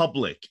got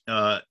public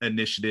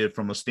initiative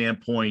from a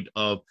standpoint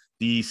of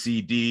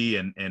DECD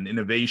and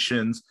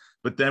innovations,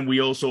 but then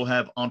we also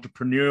have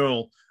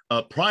entrepreneurial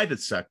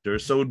private sector.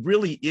 So it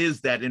really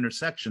is that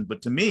intersection.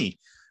 But to me,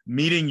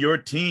 meeting your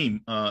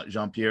team,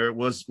 Jean-Pierre,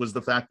 was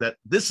the fact that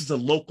this is a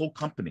local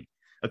company.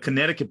 A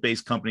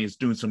Connecticut-based company is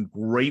doing some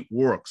great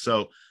work.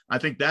 So I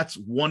think that's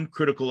one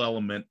critical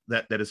element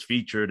that is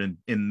featured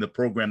in the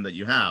program that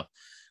you have.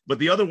 But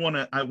the other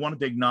one I wanted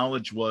to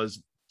acknowledge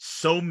was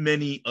so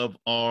many of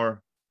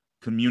our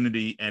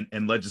community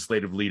and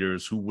legislative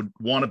leaders who would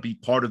want to be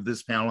part of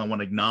this panel. I want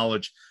to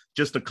acknowledge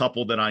just a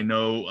couple that I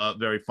know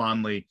very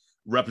fondly.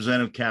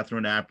 Representative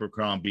Catherine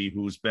Abercrombie,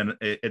 who's been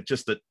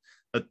just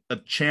a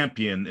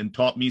champion and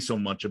taught me so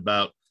much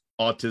about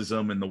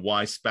autism and the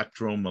wide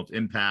spectrum of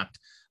impact.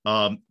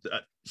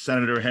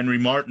 Senator Henry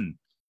Martin,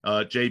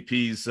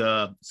 JP's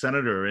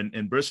senator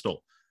in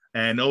Bristol.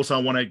 And also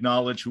I want to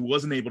acknowledge who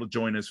wasn't able to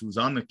join us, who's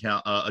on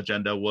the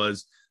agenda,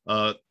 was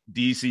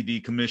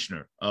DCD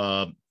Commissioner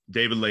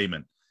David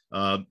Lehman.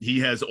 He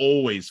has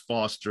always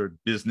fostered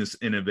business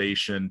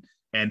innovation,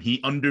 and he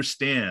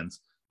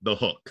understands the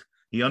hook.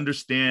 He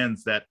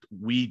understands that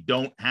we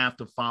don't have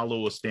to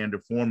follow a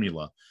standard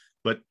formula,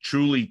 but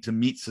truly to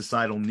meet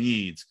societal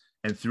needs,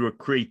 and through a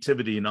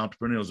creativity and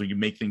entrepreneurialism, you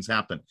make things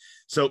happen.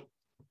 So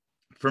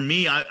for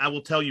me, I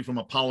will tell you from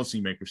a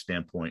policymaker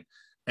standpoint,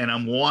 and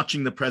I'm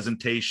watching the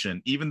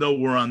presentation, even though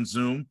we're on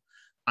Zoom,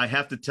 I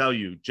have to tell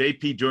you,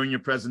 JP, during your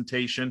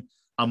presentation,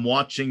 I'm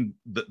watching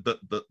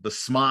the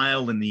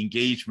smile and the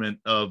engagement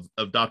of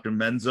Dr.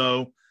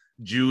 Menzo,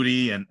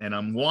 Judy, and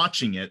I'm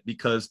watching it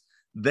because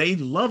they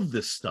love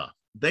this stuff.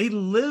 They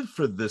live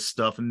for this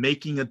stuff and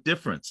making a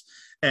difference.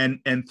 And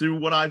through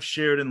what I've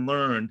shared and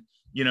learned,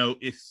 you know,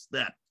 it's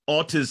that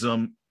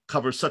autism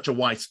covers such a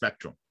wide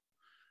spectrum.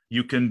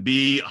 You can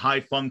be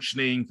high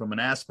functioning from an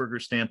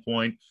Asperger's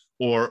standpoint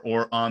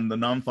or on the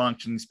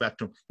non-functioning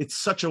spectrum. It's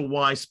such a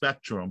wide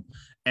spectrum.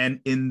 And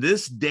in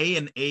this day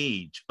and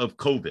age of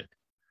COVID,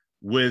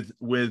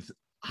 with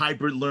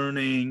hybrid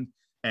learning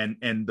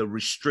and the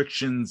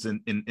restrictions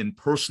in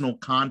personal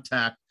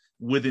contact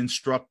with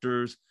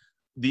instructors,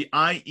 the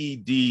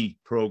IED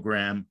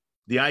program,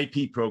 the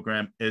IEP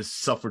program has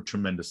suffered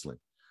tremendously.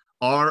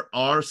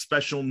 Our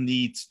special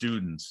needs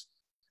students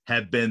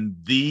have been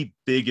the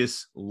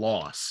biggest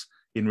loss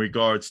in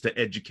regards to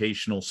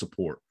educational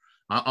support.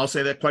 I'll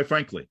say that quite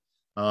frankly.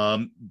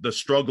 The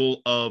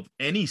struggle of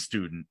any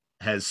student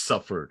has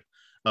suffered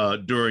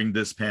during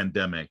this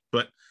pandemic,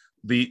 but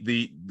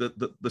the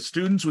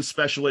students with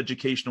special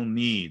educational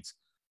needs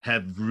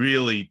have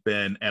really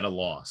been at a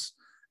loss.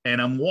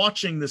 And I'm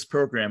watching this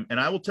program, and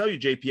I will tell you,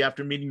 JP,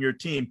 after meeting your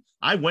team,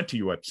 I went to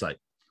your website.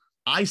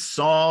 I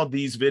saw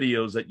these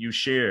videos that you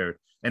shared,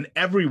 and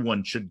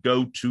everyone should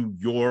go to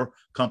your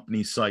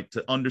company's site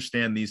to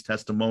understand these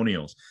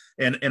testimonials.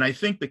 And I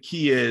think the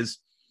key is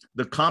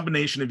the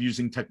combination of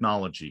using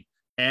technology.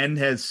 And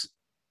as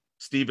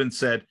Stephen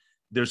said,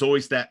 there's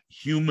always that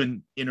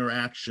human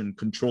interaction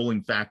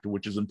controlling factor,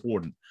 which is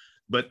important.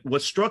 But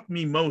what struck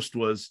me most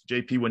was,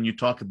 JP, when you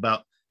talk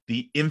about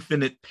the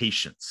infinite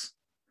patience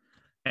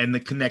and the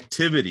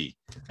connectivity.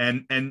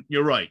 And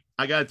you're right.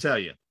 I got to tell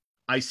you,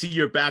 I see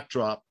your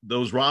backdrop.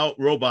 Those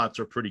robots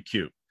are pretty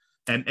cute.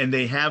 And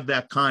they have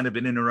that kind of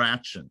an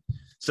interaction.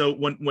 So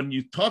when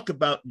you talk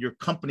about your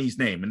company's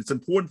name, and it's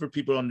important for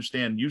people to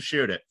understand, you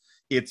shared it,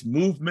 it's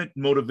movement,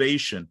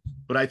 motivation,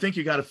 but I think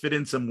you got to fit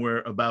in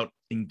somewhere about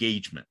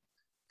engagement,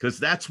 because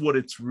that's what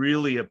it's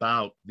really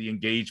about, the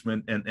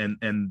engagement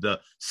and the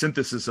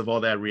synthesis of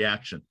all that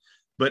reaction.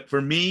 But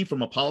for me,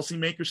 from a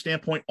policymaker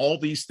standpoint, all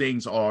these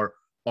things are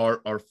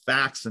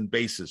facts and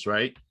basis,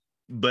 right?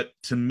 But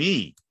to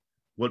me,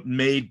 what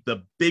made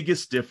the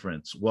biggest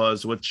difference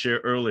was what's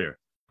shared earlier,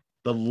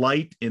 the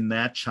light in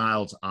that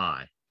child's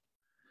eye.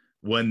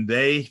 When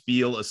they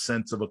feel a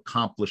sense of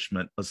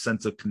accomplishment, a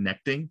sense of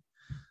connecting,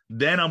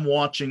 then I'm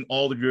watching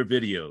all of your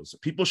videos.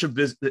 People should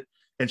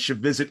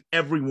visit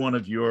every one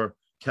of your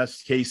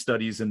case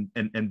studies and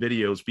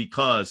videos,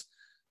 because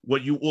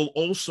what you will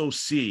also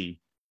see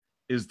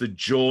is the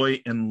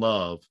joy and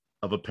love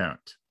of a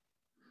parent.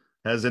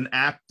 As an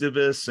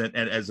activist and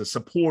as a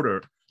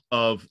supporter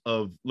of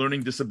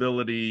learning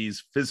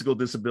disabilities, physical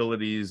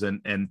disabilities,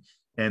 and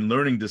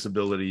learning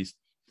disabilities,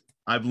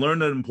 I've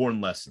learned an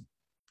important lesson.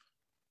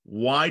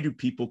 Why do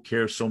people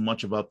care so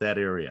much about that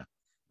area?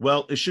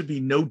 Well, it should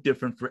be no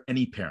different for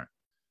any parent,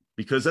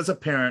 because as a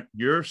parent,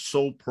 your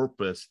sole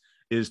purpose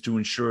is to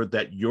ensure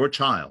that your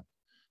child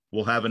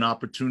will have an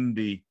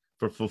opportunity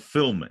for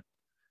fulfillment,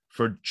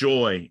 for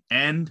joy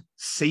and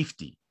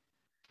safety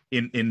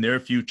in their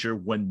future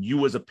when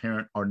you as a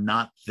parent are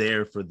not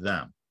there for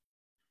them.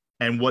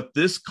 And what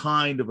this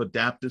kind of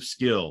adaptive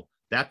skill,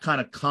 that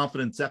kind of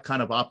confidence, that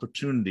kind of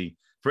opportunity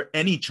for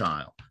any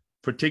child,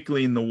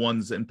 particularly in the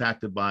ones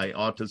impacted by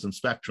autism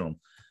spectrum,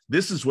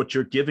 this is what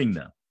you're giving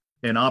them,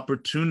 an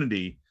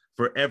opportunity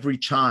for every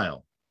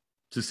child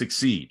to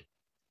succeed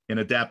in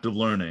adaptive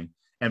learning,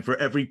 and for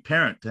every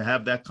parent to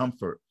have that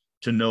comfort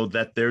to know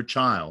that their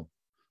child,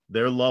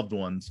 their loved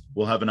ones,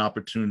 will have an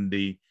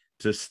opportunity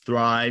to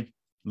thrive,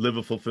 live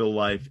a fulfilled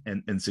life,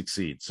 and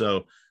succeed.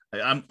 So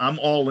I'm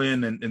all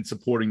in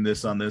supporting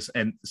this on this.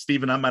 And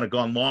Stephen, I might have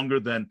gone longer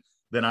than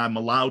I'm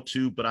allowed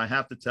to, but I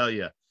have to tell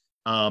you,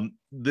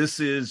 this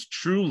is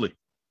truly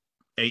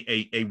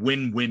a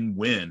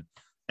win-win-win.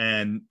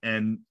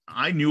 And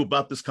I knew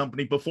about this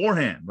company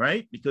beforehand,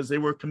 right? Because they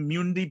were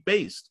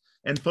community-based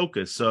and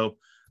focused. So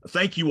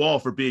thank you all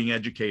for being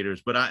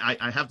educators. But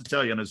I have to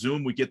tell you, on a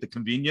Zoom, we get the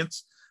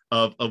convenience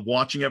of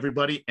watching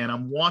everybody. And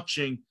I'm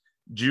watching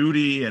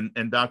Judy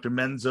and Dr.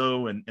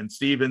 Menzo and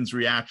Stephen's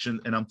reaction.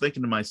 And I'm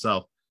thinking to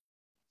myself,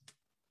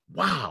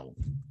 wow,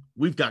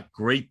 we've got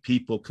great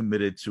people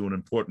committed to an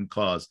important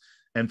cause.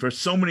 And for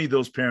so many of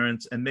those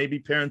parents, and maybe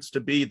parents to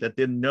be, that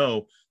didn't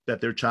know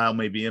that their child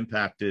may be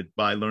impacted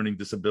by learning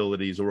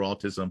disabilities or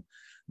autism,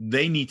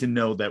 they need to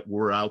know that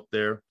we're out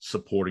there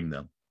supporting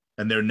them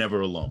and they're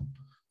never alone.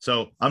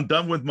 So I'm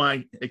done with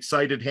my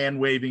excited hand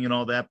waving and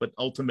all that, but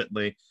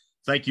ultimately,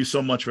 thank you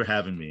so much for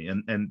having me.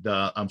 And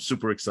I'm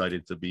super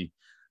excited to be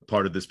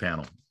part of this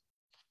panel.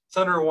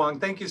 Senator Wong,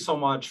 thank you so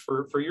much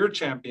for your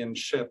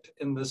championship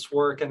in this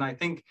work. And I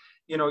think,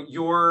 you know,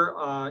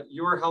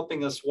 you're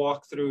helping us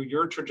walk through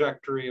your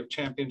trajectory of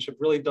championship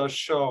really does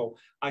show,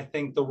 I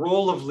think, the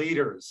role of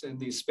leaders in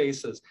these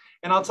spaces.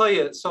 And I'll tell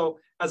you, so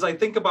as I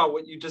think about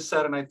what you just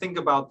said, and I think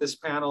about this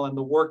panel and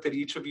the work that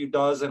each of you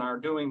does and are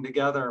doing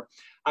together,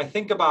 I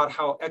think about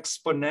how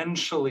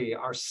exponentially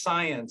our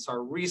science,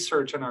 our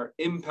research, and our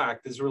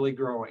impact is really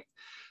growing.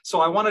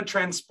 So I want to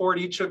transport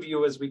each of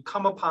you as we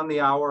come upon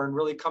the hour and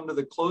really come to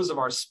the close of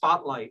our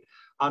spotlight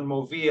on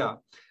MOVIA.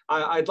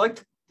 I'd like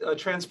to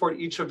transport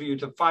each of you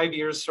to 5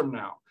 years from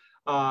now.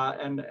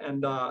 And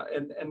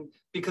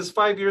because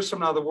 5 years from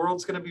now, the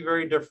world's going to be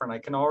very different. I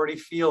can already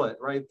feel it,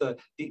 right? The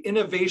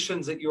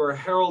innovations that you are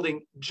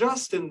heralding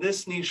just in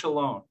this niche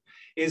alone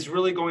is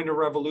really going to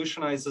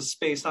revolutionize the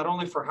space, not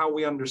only for how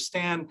we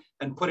understand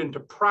and put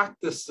into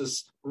practice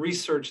this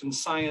research and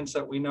science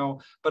that we know,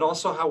 but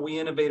also how we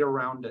innovate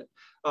around it.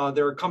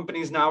 There are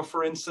companies now,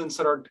 for instance,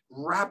 that are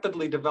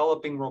rapidly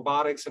developing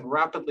robotics and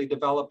rapidly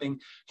developing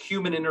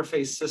human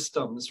interface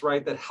systems,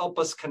 right, that help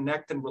us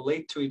connect and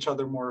relate to each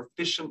other more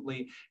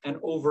efficiently and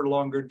over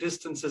longer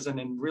distances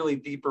and in really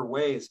deeper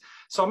ways.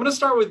 So I'm going to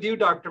start with you,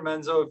 Dr.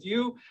 Menzo.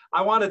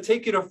 I want to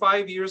take you to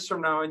 5 years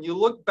from now and you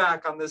look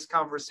back on this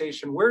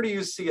conversation, where do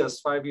you see us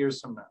 5 years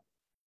from now?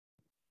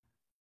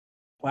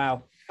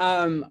 Wow.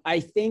 I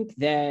think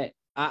that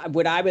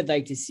what I would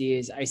like to see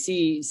is I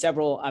see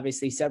several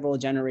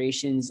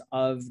generations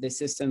of the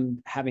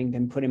system having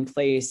been put in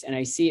place, and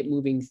I see it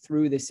moving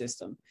through the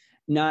system.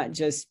 not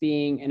just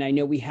being, and I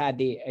know we had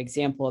the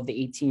example of the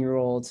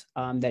 18-year-old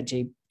that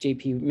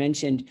JP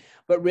mentioned,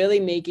 but really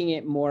making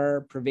it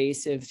more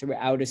pervasive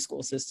throughout a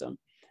school system,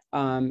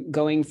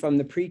 going from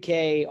the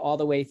pre-K all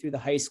the way through the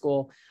high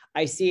school.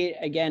 I see it,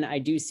 again, I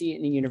do see it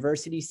in the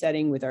university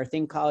setting with our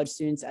Think College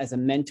students as a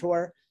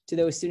mentor to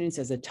those students,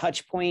 as a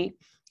touch point.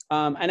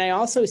 And I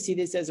also see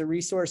this as a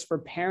resource for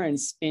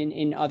parents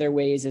in other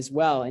ways as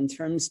well, in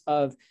terms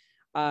of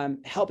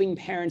helping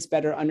parents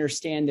better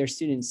understand their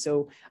students.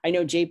 So I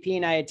know JP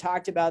and I had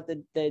talked about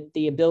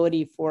the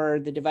ability for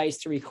the device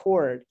to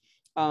record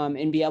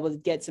and be able to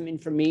get some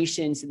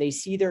information so they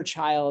see their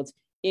child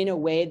in a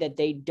way that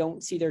they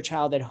don't see their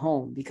child at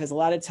home. Because a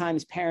lot of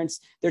times parents,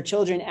 their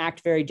children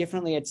act very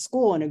differently at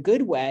school in a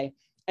good way,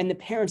 and the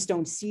parents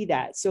don't see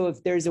that. So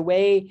if there's a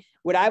way,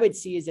 what I would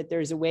see is that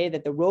there's a way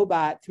that the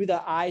robot, through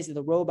the eyes of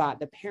the robot,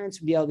 the parents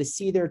would be able to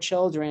see their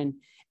children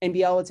and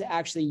be able to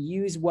actually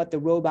use what the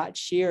robot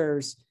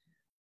shares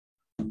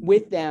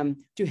with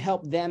them to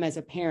help them as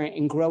a parent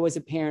and grow as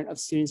a parent of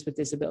students with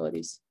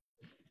disabilities.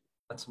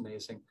 That's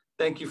amazing.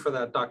 Thank you for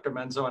that, Dr.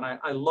 Menzo. And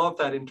I love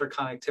that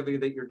interconnectivity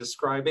that you're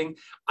describing.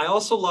 I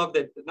also love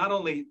that not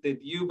only did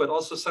you, but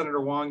also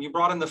Senator Wong, you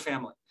brought in the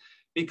family,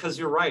 because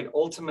you're right.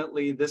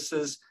 Ultimately, this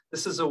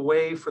is a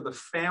way for the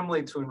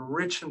family to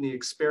enrich in the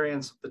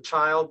experience of the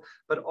child,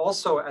 but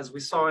also, as we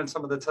saw in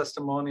some of the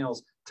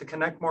testimonials, to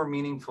connect more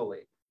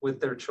meaningfully with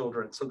their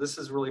children. So this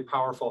is really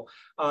powerful.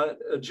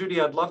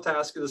 Judy, I'd love to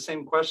ask you the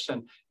same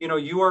question. You know,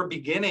 you are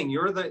beginning,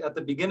 at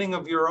the beginning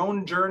of your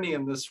own journey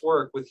in this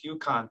work with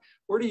UConn.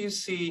 Where do you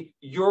see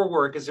your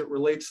work as it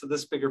relates to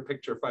this bigger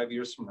picture 5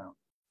 years from now?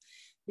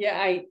 Yeah,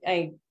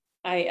 I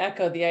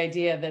echo the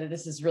idea that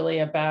this is really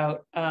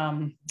about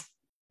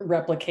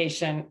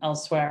replication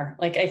elsewhere.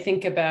 Like, I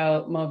think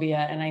about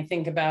MOVIA and I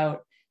think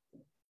about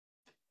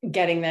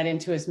getting that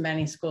into as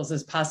many schools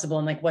as possible,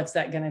 and like, what's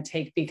that going to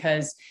take?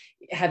 Because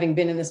having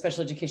been in the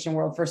special education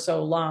world for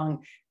so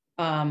long,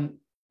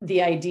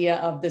 the idea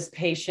of this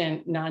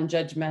patient,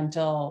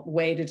 non-judgmental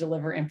way to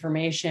deliver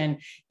information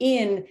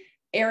in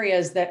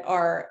areas that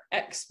are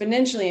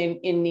exponentially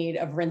in need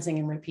of rinsing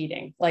and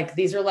repeating. Like,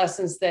 these are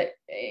lessons that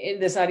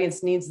this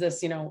audience needs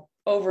this,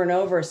 over and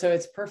over. So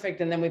it's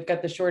perfect. And then we've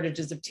got the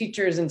shortages of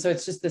teachers. And so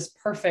it's just this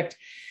perfect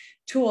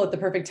tool at the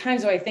perfect time.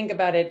 So I think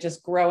about it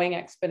just growing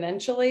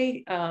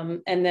exponentially.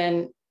 And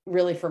then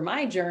really for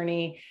my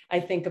journey,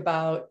 I think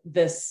about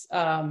this,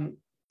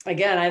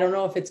 again, I don't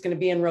know if it's going to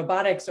be in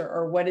robotics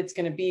or what it's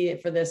going to be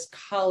for this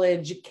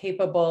college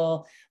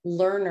capable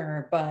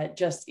learner, but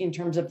just in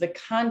terms of the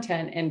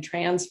content and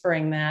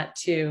transferring that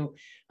to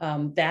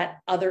that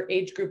other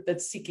age group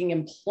that's seeking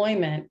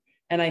employment.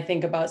 And I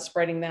think about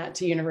spreading that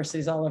to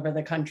universities all over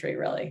the country,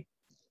 really.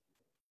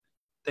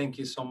 Thank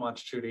you so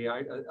much, Judy.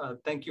 I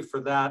thank you for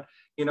that.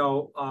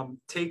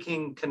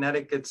 Taking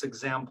Connecticut's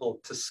example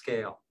to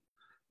scale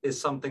is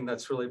something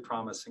that's really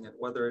promising, and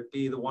whether it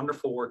be the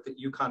wonderful work that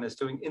UConn is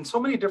doing in so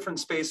many different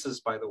spaces,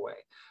 by the way.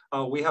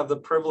 We have the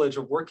privilege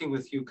of working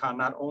with UConn,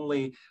 not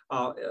only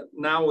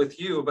now with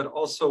you, but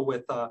also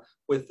with the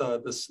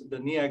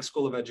NEAG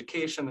School of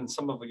Education and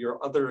some of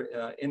your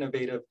other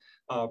innovative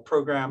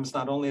programs,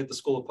 not only at the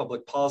School of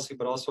Public Policy,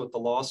 but also at the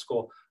law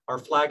school. Our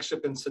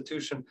flagship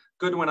institution,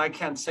 Goodwin. I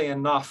can't say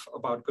enough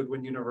about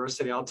Goodwin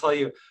University. I'll tell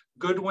you,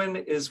 Goodwin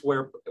is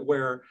where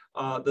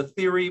the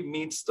theory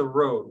meets the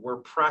road, where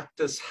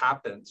practice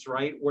happens,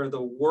 right? Where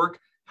the work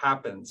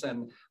happens.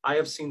 And I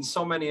have seen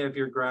so many of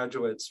your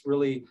graduates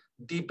really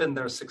deepen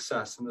their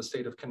success in the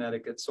state of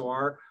Connecticut. So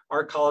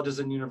our colleges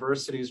and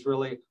universities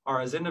really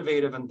are as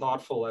innovative and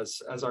thoughtful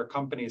as our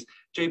companies.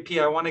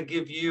 JP, I want to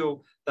give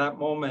you that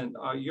moment,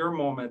 your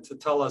moment, to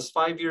tell us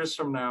 5 years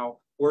from now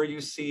where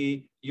you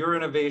see your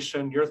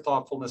innovation, your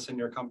thoughtfulness in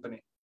your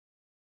company.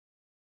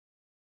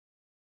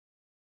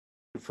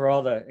 For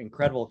all the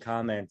incredible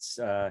comments,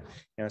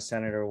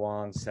 Senator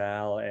Wong,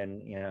 Sal,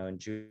 and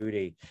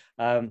Judy.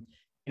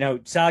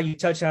 Sal, you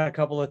touched on a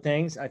couple of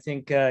things. I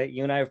think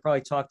you and I have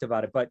probably talked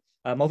about it, but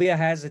MOVIA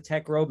has a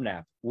tech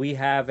roadmap. We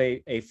have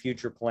a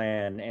future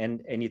plan,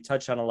 and you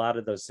touched on a lot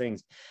of those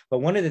things. But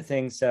one of the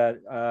things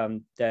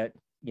that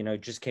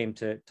just came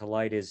to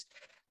light is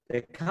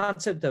the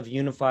concept of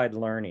unified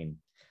learning.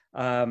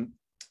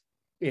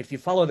 If you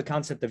follow the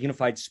concept of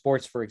unified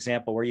sports, for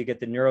example, where you get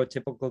the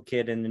neurotypical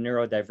kid and the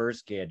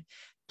neurodiverse kid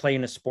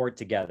playing a sport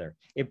together,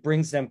 it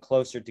brings them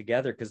closer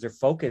together because their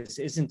focus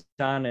isn't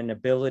on an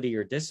ability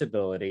or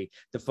disability.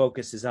 The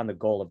focus is on the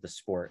goal of the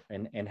sport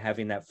and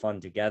having that fun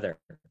together.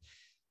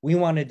 We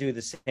want to do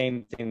the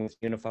same thing with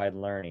unified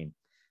learning.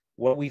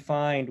 What we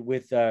find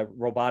with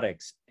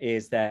robotics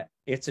is that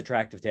it's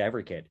attractive to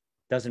every kid.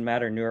 Doesn't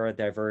matter,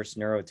 neurodiverse,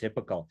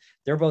 neurotypical.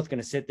 They're both going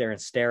to sit there and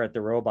stare at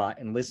the robot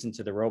and listen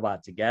to the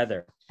robot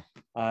together.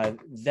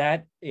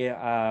 That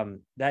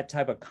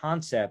type of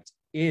concept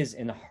is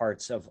in the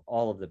hearts of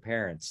all of the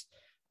parents.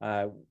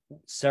 Our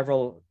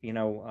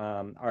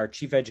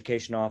chief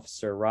education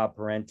officer, Rob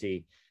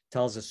Parenti,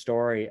 tells a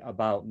story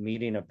about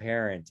meeting a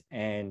parent,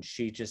 and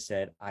she just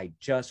said, I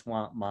just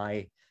want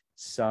my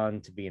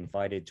son to be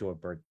invited to a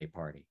birthday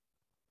party.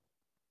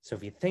 So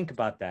if you think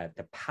about that,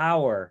 the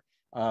power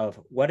of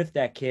what if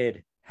that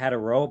kid had a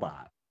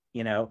robot,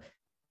 you know,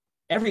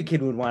 every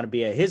kid would want to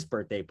be at his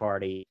birthday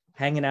party,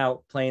 hanging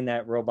out, playing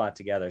that robot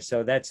together.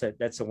 So that's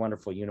a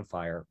wonderful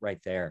unifier right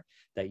there,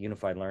 that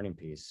unified learning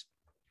piece.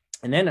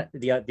 And then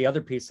the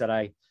other piece that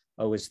I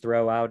always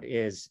throw out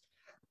is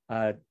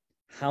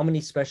how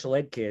many special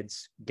ed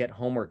kids get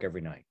homework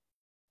every night?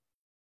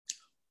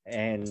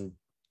 And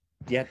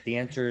yet the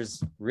answer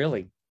is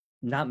really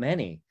not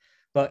many.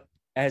 But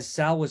as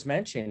Sal was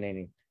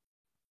mentioning,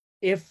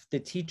 if the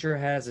teacher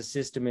has a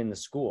system in the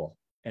school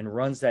and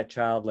runs that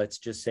child, let's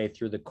just say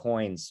through the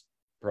COINS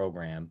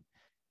program,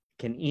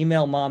 can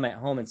email mom at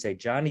home and say,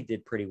 Johnny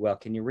did pretty well.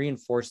 Can you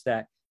reinforce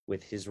that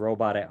with his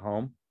robot at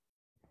home?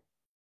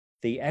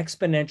 The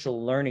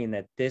exponential learning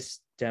that this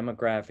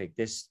demographic,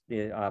 this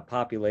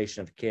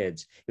population of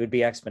kids, it would be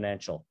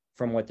exponential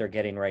from what they're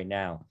getting right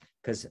now.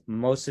 Because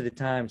most of the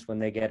times when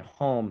they get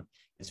home,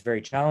 it's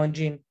very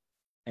challenging.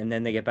 And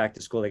then they get back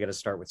to school, they got to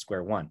start with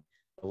square one.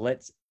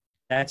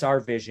 That's our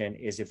vision,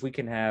 is if we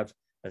can have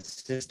a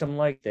system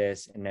like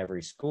this in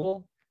every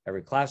school,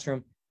 every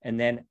classroom, and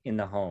then in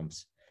the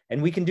homes.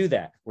 And we can do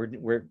that.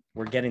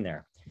 We're getting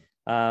there.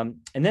 And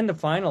then the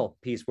final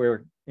piece,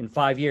 where in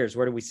 5 years,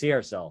 where do we see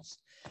ourselves?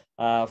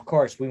 Of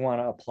course, we want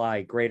to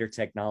apply greater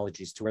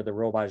technologies to where the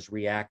robot is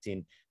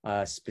reacting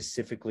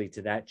specifically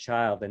to that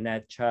child and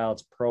that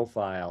child's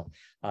profile,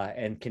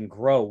 and can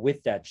grow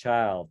with that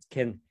child,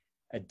 can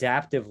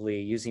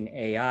adaptively, using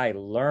AI,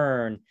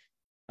 learn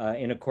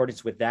in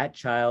accordance with that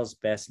child's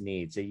best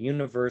needs, a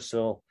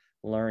universal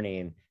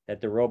learning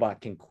that the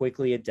robot can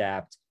quickly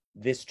adapt.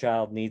 This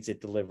child needs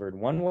it delivered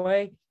one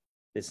way.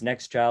 This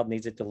next child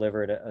needs it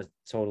delivered a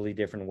totally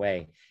different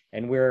way.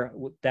 And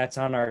that's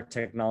on our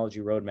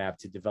technology roadmap,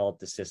 to develop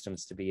the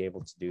systems to be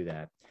able to do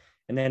that.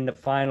 And then the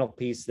final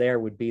piece there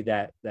would be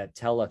that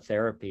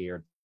teletherapy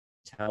or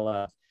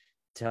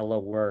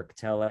telework,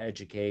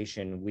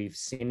 teleeducation. We've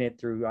seen it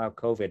throughout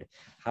COVID.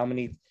 How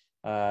many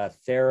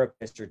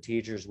therapists or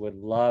teachers would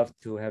love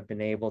to have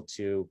been able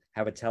to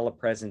have a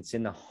telepresence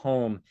in the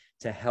home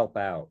to help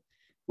out?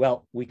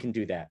 Well, we can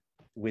do that.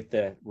 With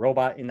the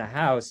robot in the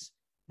house,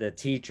 the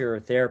teacher or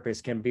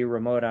therapist can be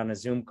remote on a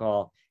Zoom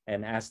call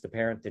and ask the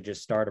parent to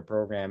just start a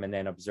program and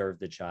then observe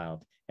the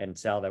child. And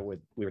Sal,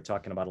 we were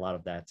talking about a lot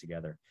of that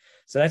together.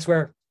 So that's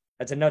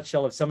a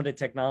nutshell of some of the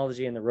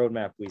technology and the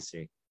roadmap we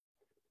see.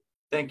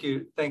 Thank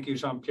you,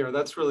 Jean-Pierre.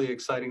 That's really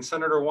exciting.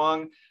 Senator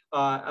Wong,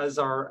 as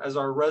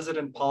our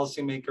resident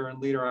policymaker and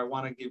leader, I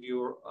want to give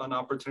you an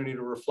opportunity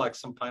to reflect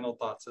some final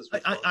thoughts as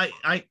well.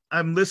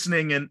 I'm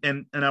listening,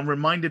 and I'm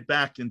reminded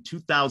back in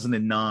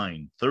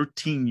 2009,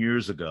 13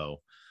 years ago,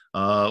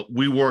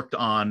 we worked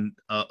on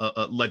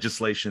a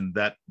legislation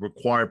that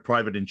required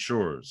private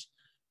insurers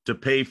to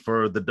pay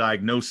for the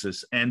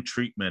diagnosis and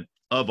treatment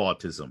of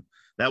autism.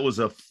 That was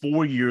a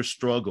 4-year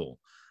struggle.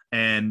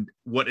 And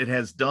what it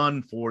has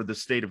done for the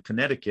state of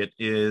Connecticut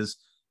is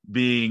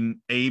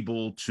being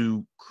able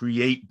to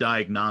create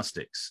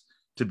diagnostics,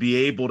 to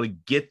be able to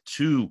get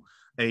to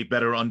a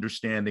better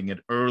understanding at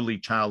early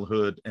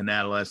childhood and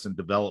adolescent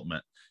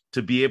development,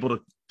 to be able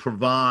to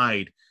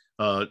provide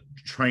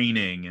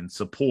training and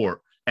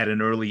support at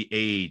an early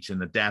age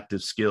and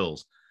adaptive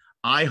skills.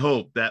 I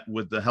hope that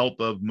with the help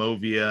of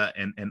MOVIA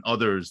and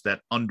others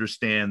that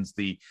understands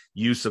the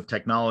use of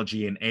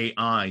technology and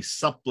AI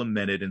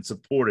supplemented and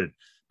supported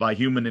by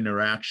human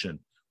interaction,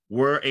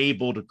 we're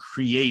able to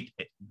create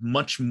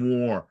much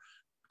more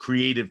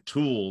creative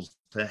tools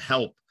to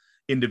help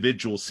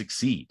individuals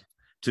succeed,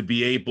 to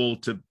be able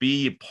to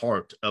be a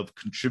part of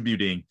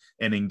contributing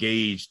and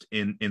engaged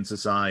in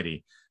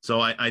society.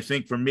 So I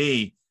think for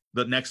me,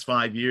 the next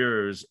 5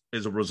 years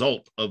is a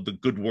result of the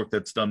good work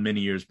that's done many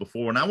years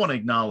before. And I want to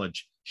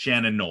acknowledge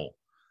Shannon Knoll.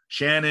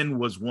 Shannon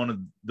was one of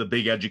the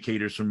big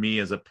educators for me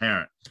as a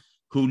parent,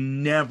 who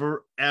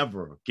never,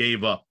 ever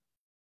gave up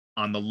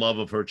on the love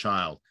of her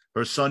child.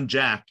 Her son,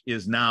 Jack,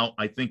 is now,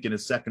 I think, in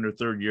his second or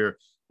third year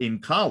in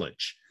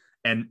college,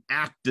 and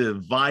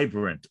active,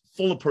 vibrant,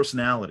 full of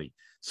personality.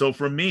 So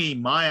for me,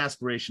 my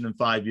aspiration in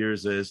 5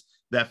 years is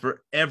that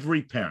for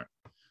every parent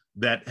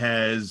that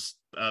has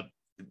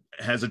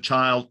a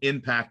child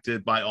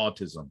impacted by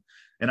autism,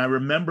 and I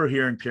remember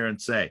hearing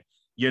parents say,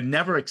 you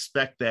never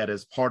expect that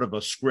as part of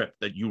a script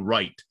that you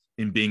write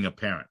in being a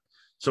parent.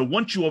 So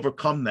once you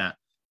overcome that,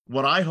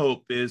 what I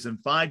hope is in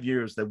 5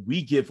 years that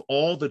we give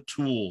all the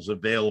tools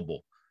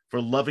available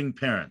for loving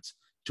parents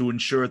to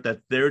ensure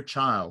that their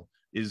child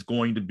is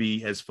going to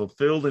be as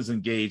fulfilled, as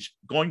engaged,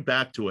 going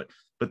back to it.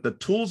 But the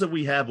tools that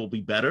we have will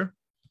be better,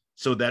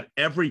 so that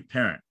every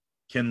parent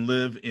can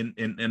live in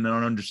an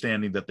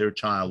understanding that their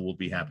child will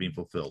be happy and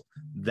fulfilled.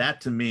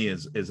 That to me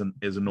is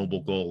a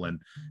noble goal.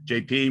 And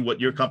JP, what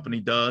your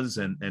company does,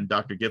 and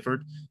Dr.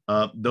 Gifford,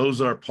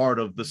 those are part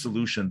of the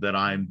solution that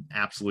I'm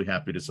absolutely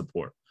happy to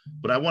support.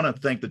 But I want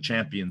to thank the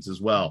champions as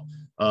well.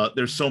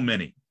 There's so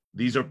many.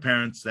 These are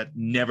parents that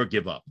never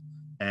give up.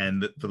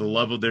 And for the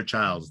love of their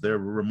child, they're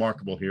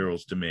remarkable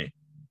heroes to me.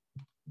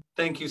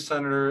 Thank you,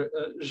 Senator.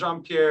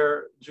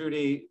 Jean-Pierre,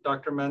 Judy,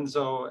 Dr.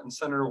 Menzo, and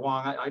Senator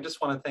Wong, I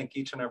just want to thank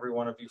each and every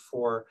one of you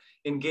for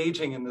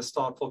engaging in this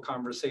thoughtful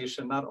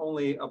conversation, not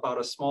only about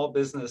a small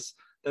business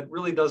that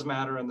really does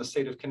matter in the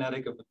state of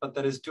Connecticut, but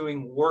that is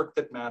doing work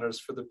that matters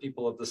for the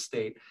people of the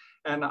state.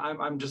 And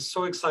I'm just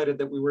so excited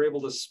that we were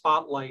able to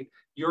spotlight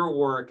your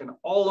work and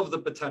all of the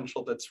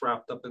potential that's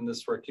wrapped up in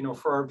this work. You know,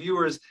 for our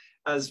viewers,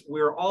 as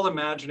we're all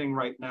imagining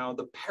right now,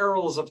 the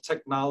perils of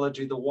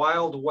technology, the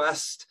Wild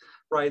West,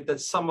 right,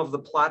 that some of the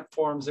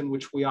platforms in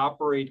which we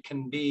operate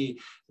can be,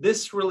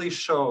 this really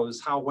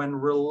shows how when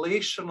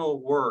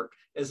relational work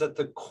is at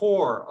the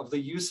core of the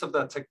use of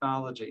that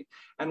technology,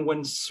 and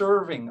when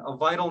serving a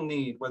vital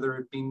need, whether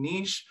it be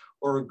niche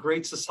or a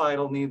great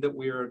societal need that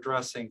we are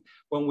addressing,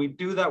 when we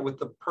do that with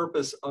the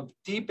purpose of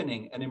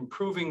deepening and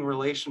improving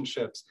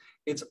relationships,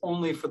 it's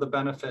only for the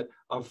benefit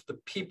of the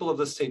people of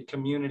the state,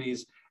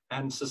 communities,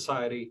 and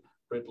society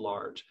writ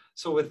large.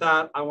 So with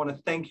that, I want to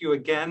thank you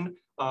again,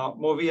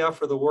 MOVIA,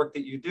 for the work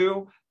that you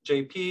do,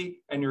 JP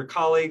and your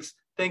colleagues.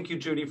 Thank you,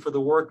 Judy, for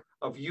the work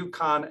of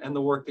UConn and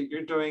the work that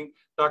you're doing.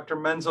 Dr.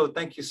 Menzo,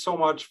 thank you so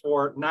much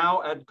for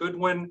now at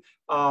Goodwin.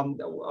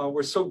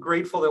 We're so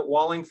grateful that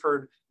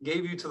Wallingford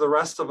gave you to the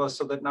rest of us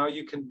so that now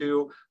you can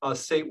do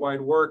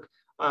statewide work.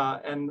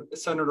 And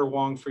Senator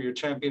Wong for your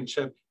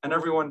championship. And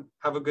everyone,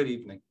 have a good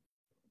evening.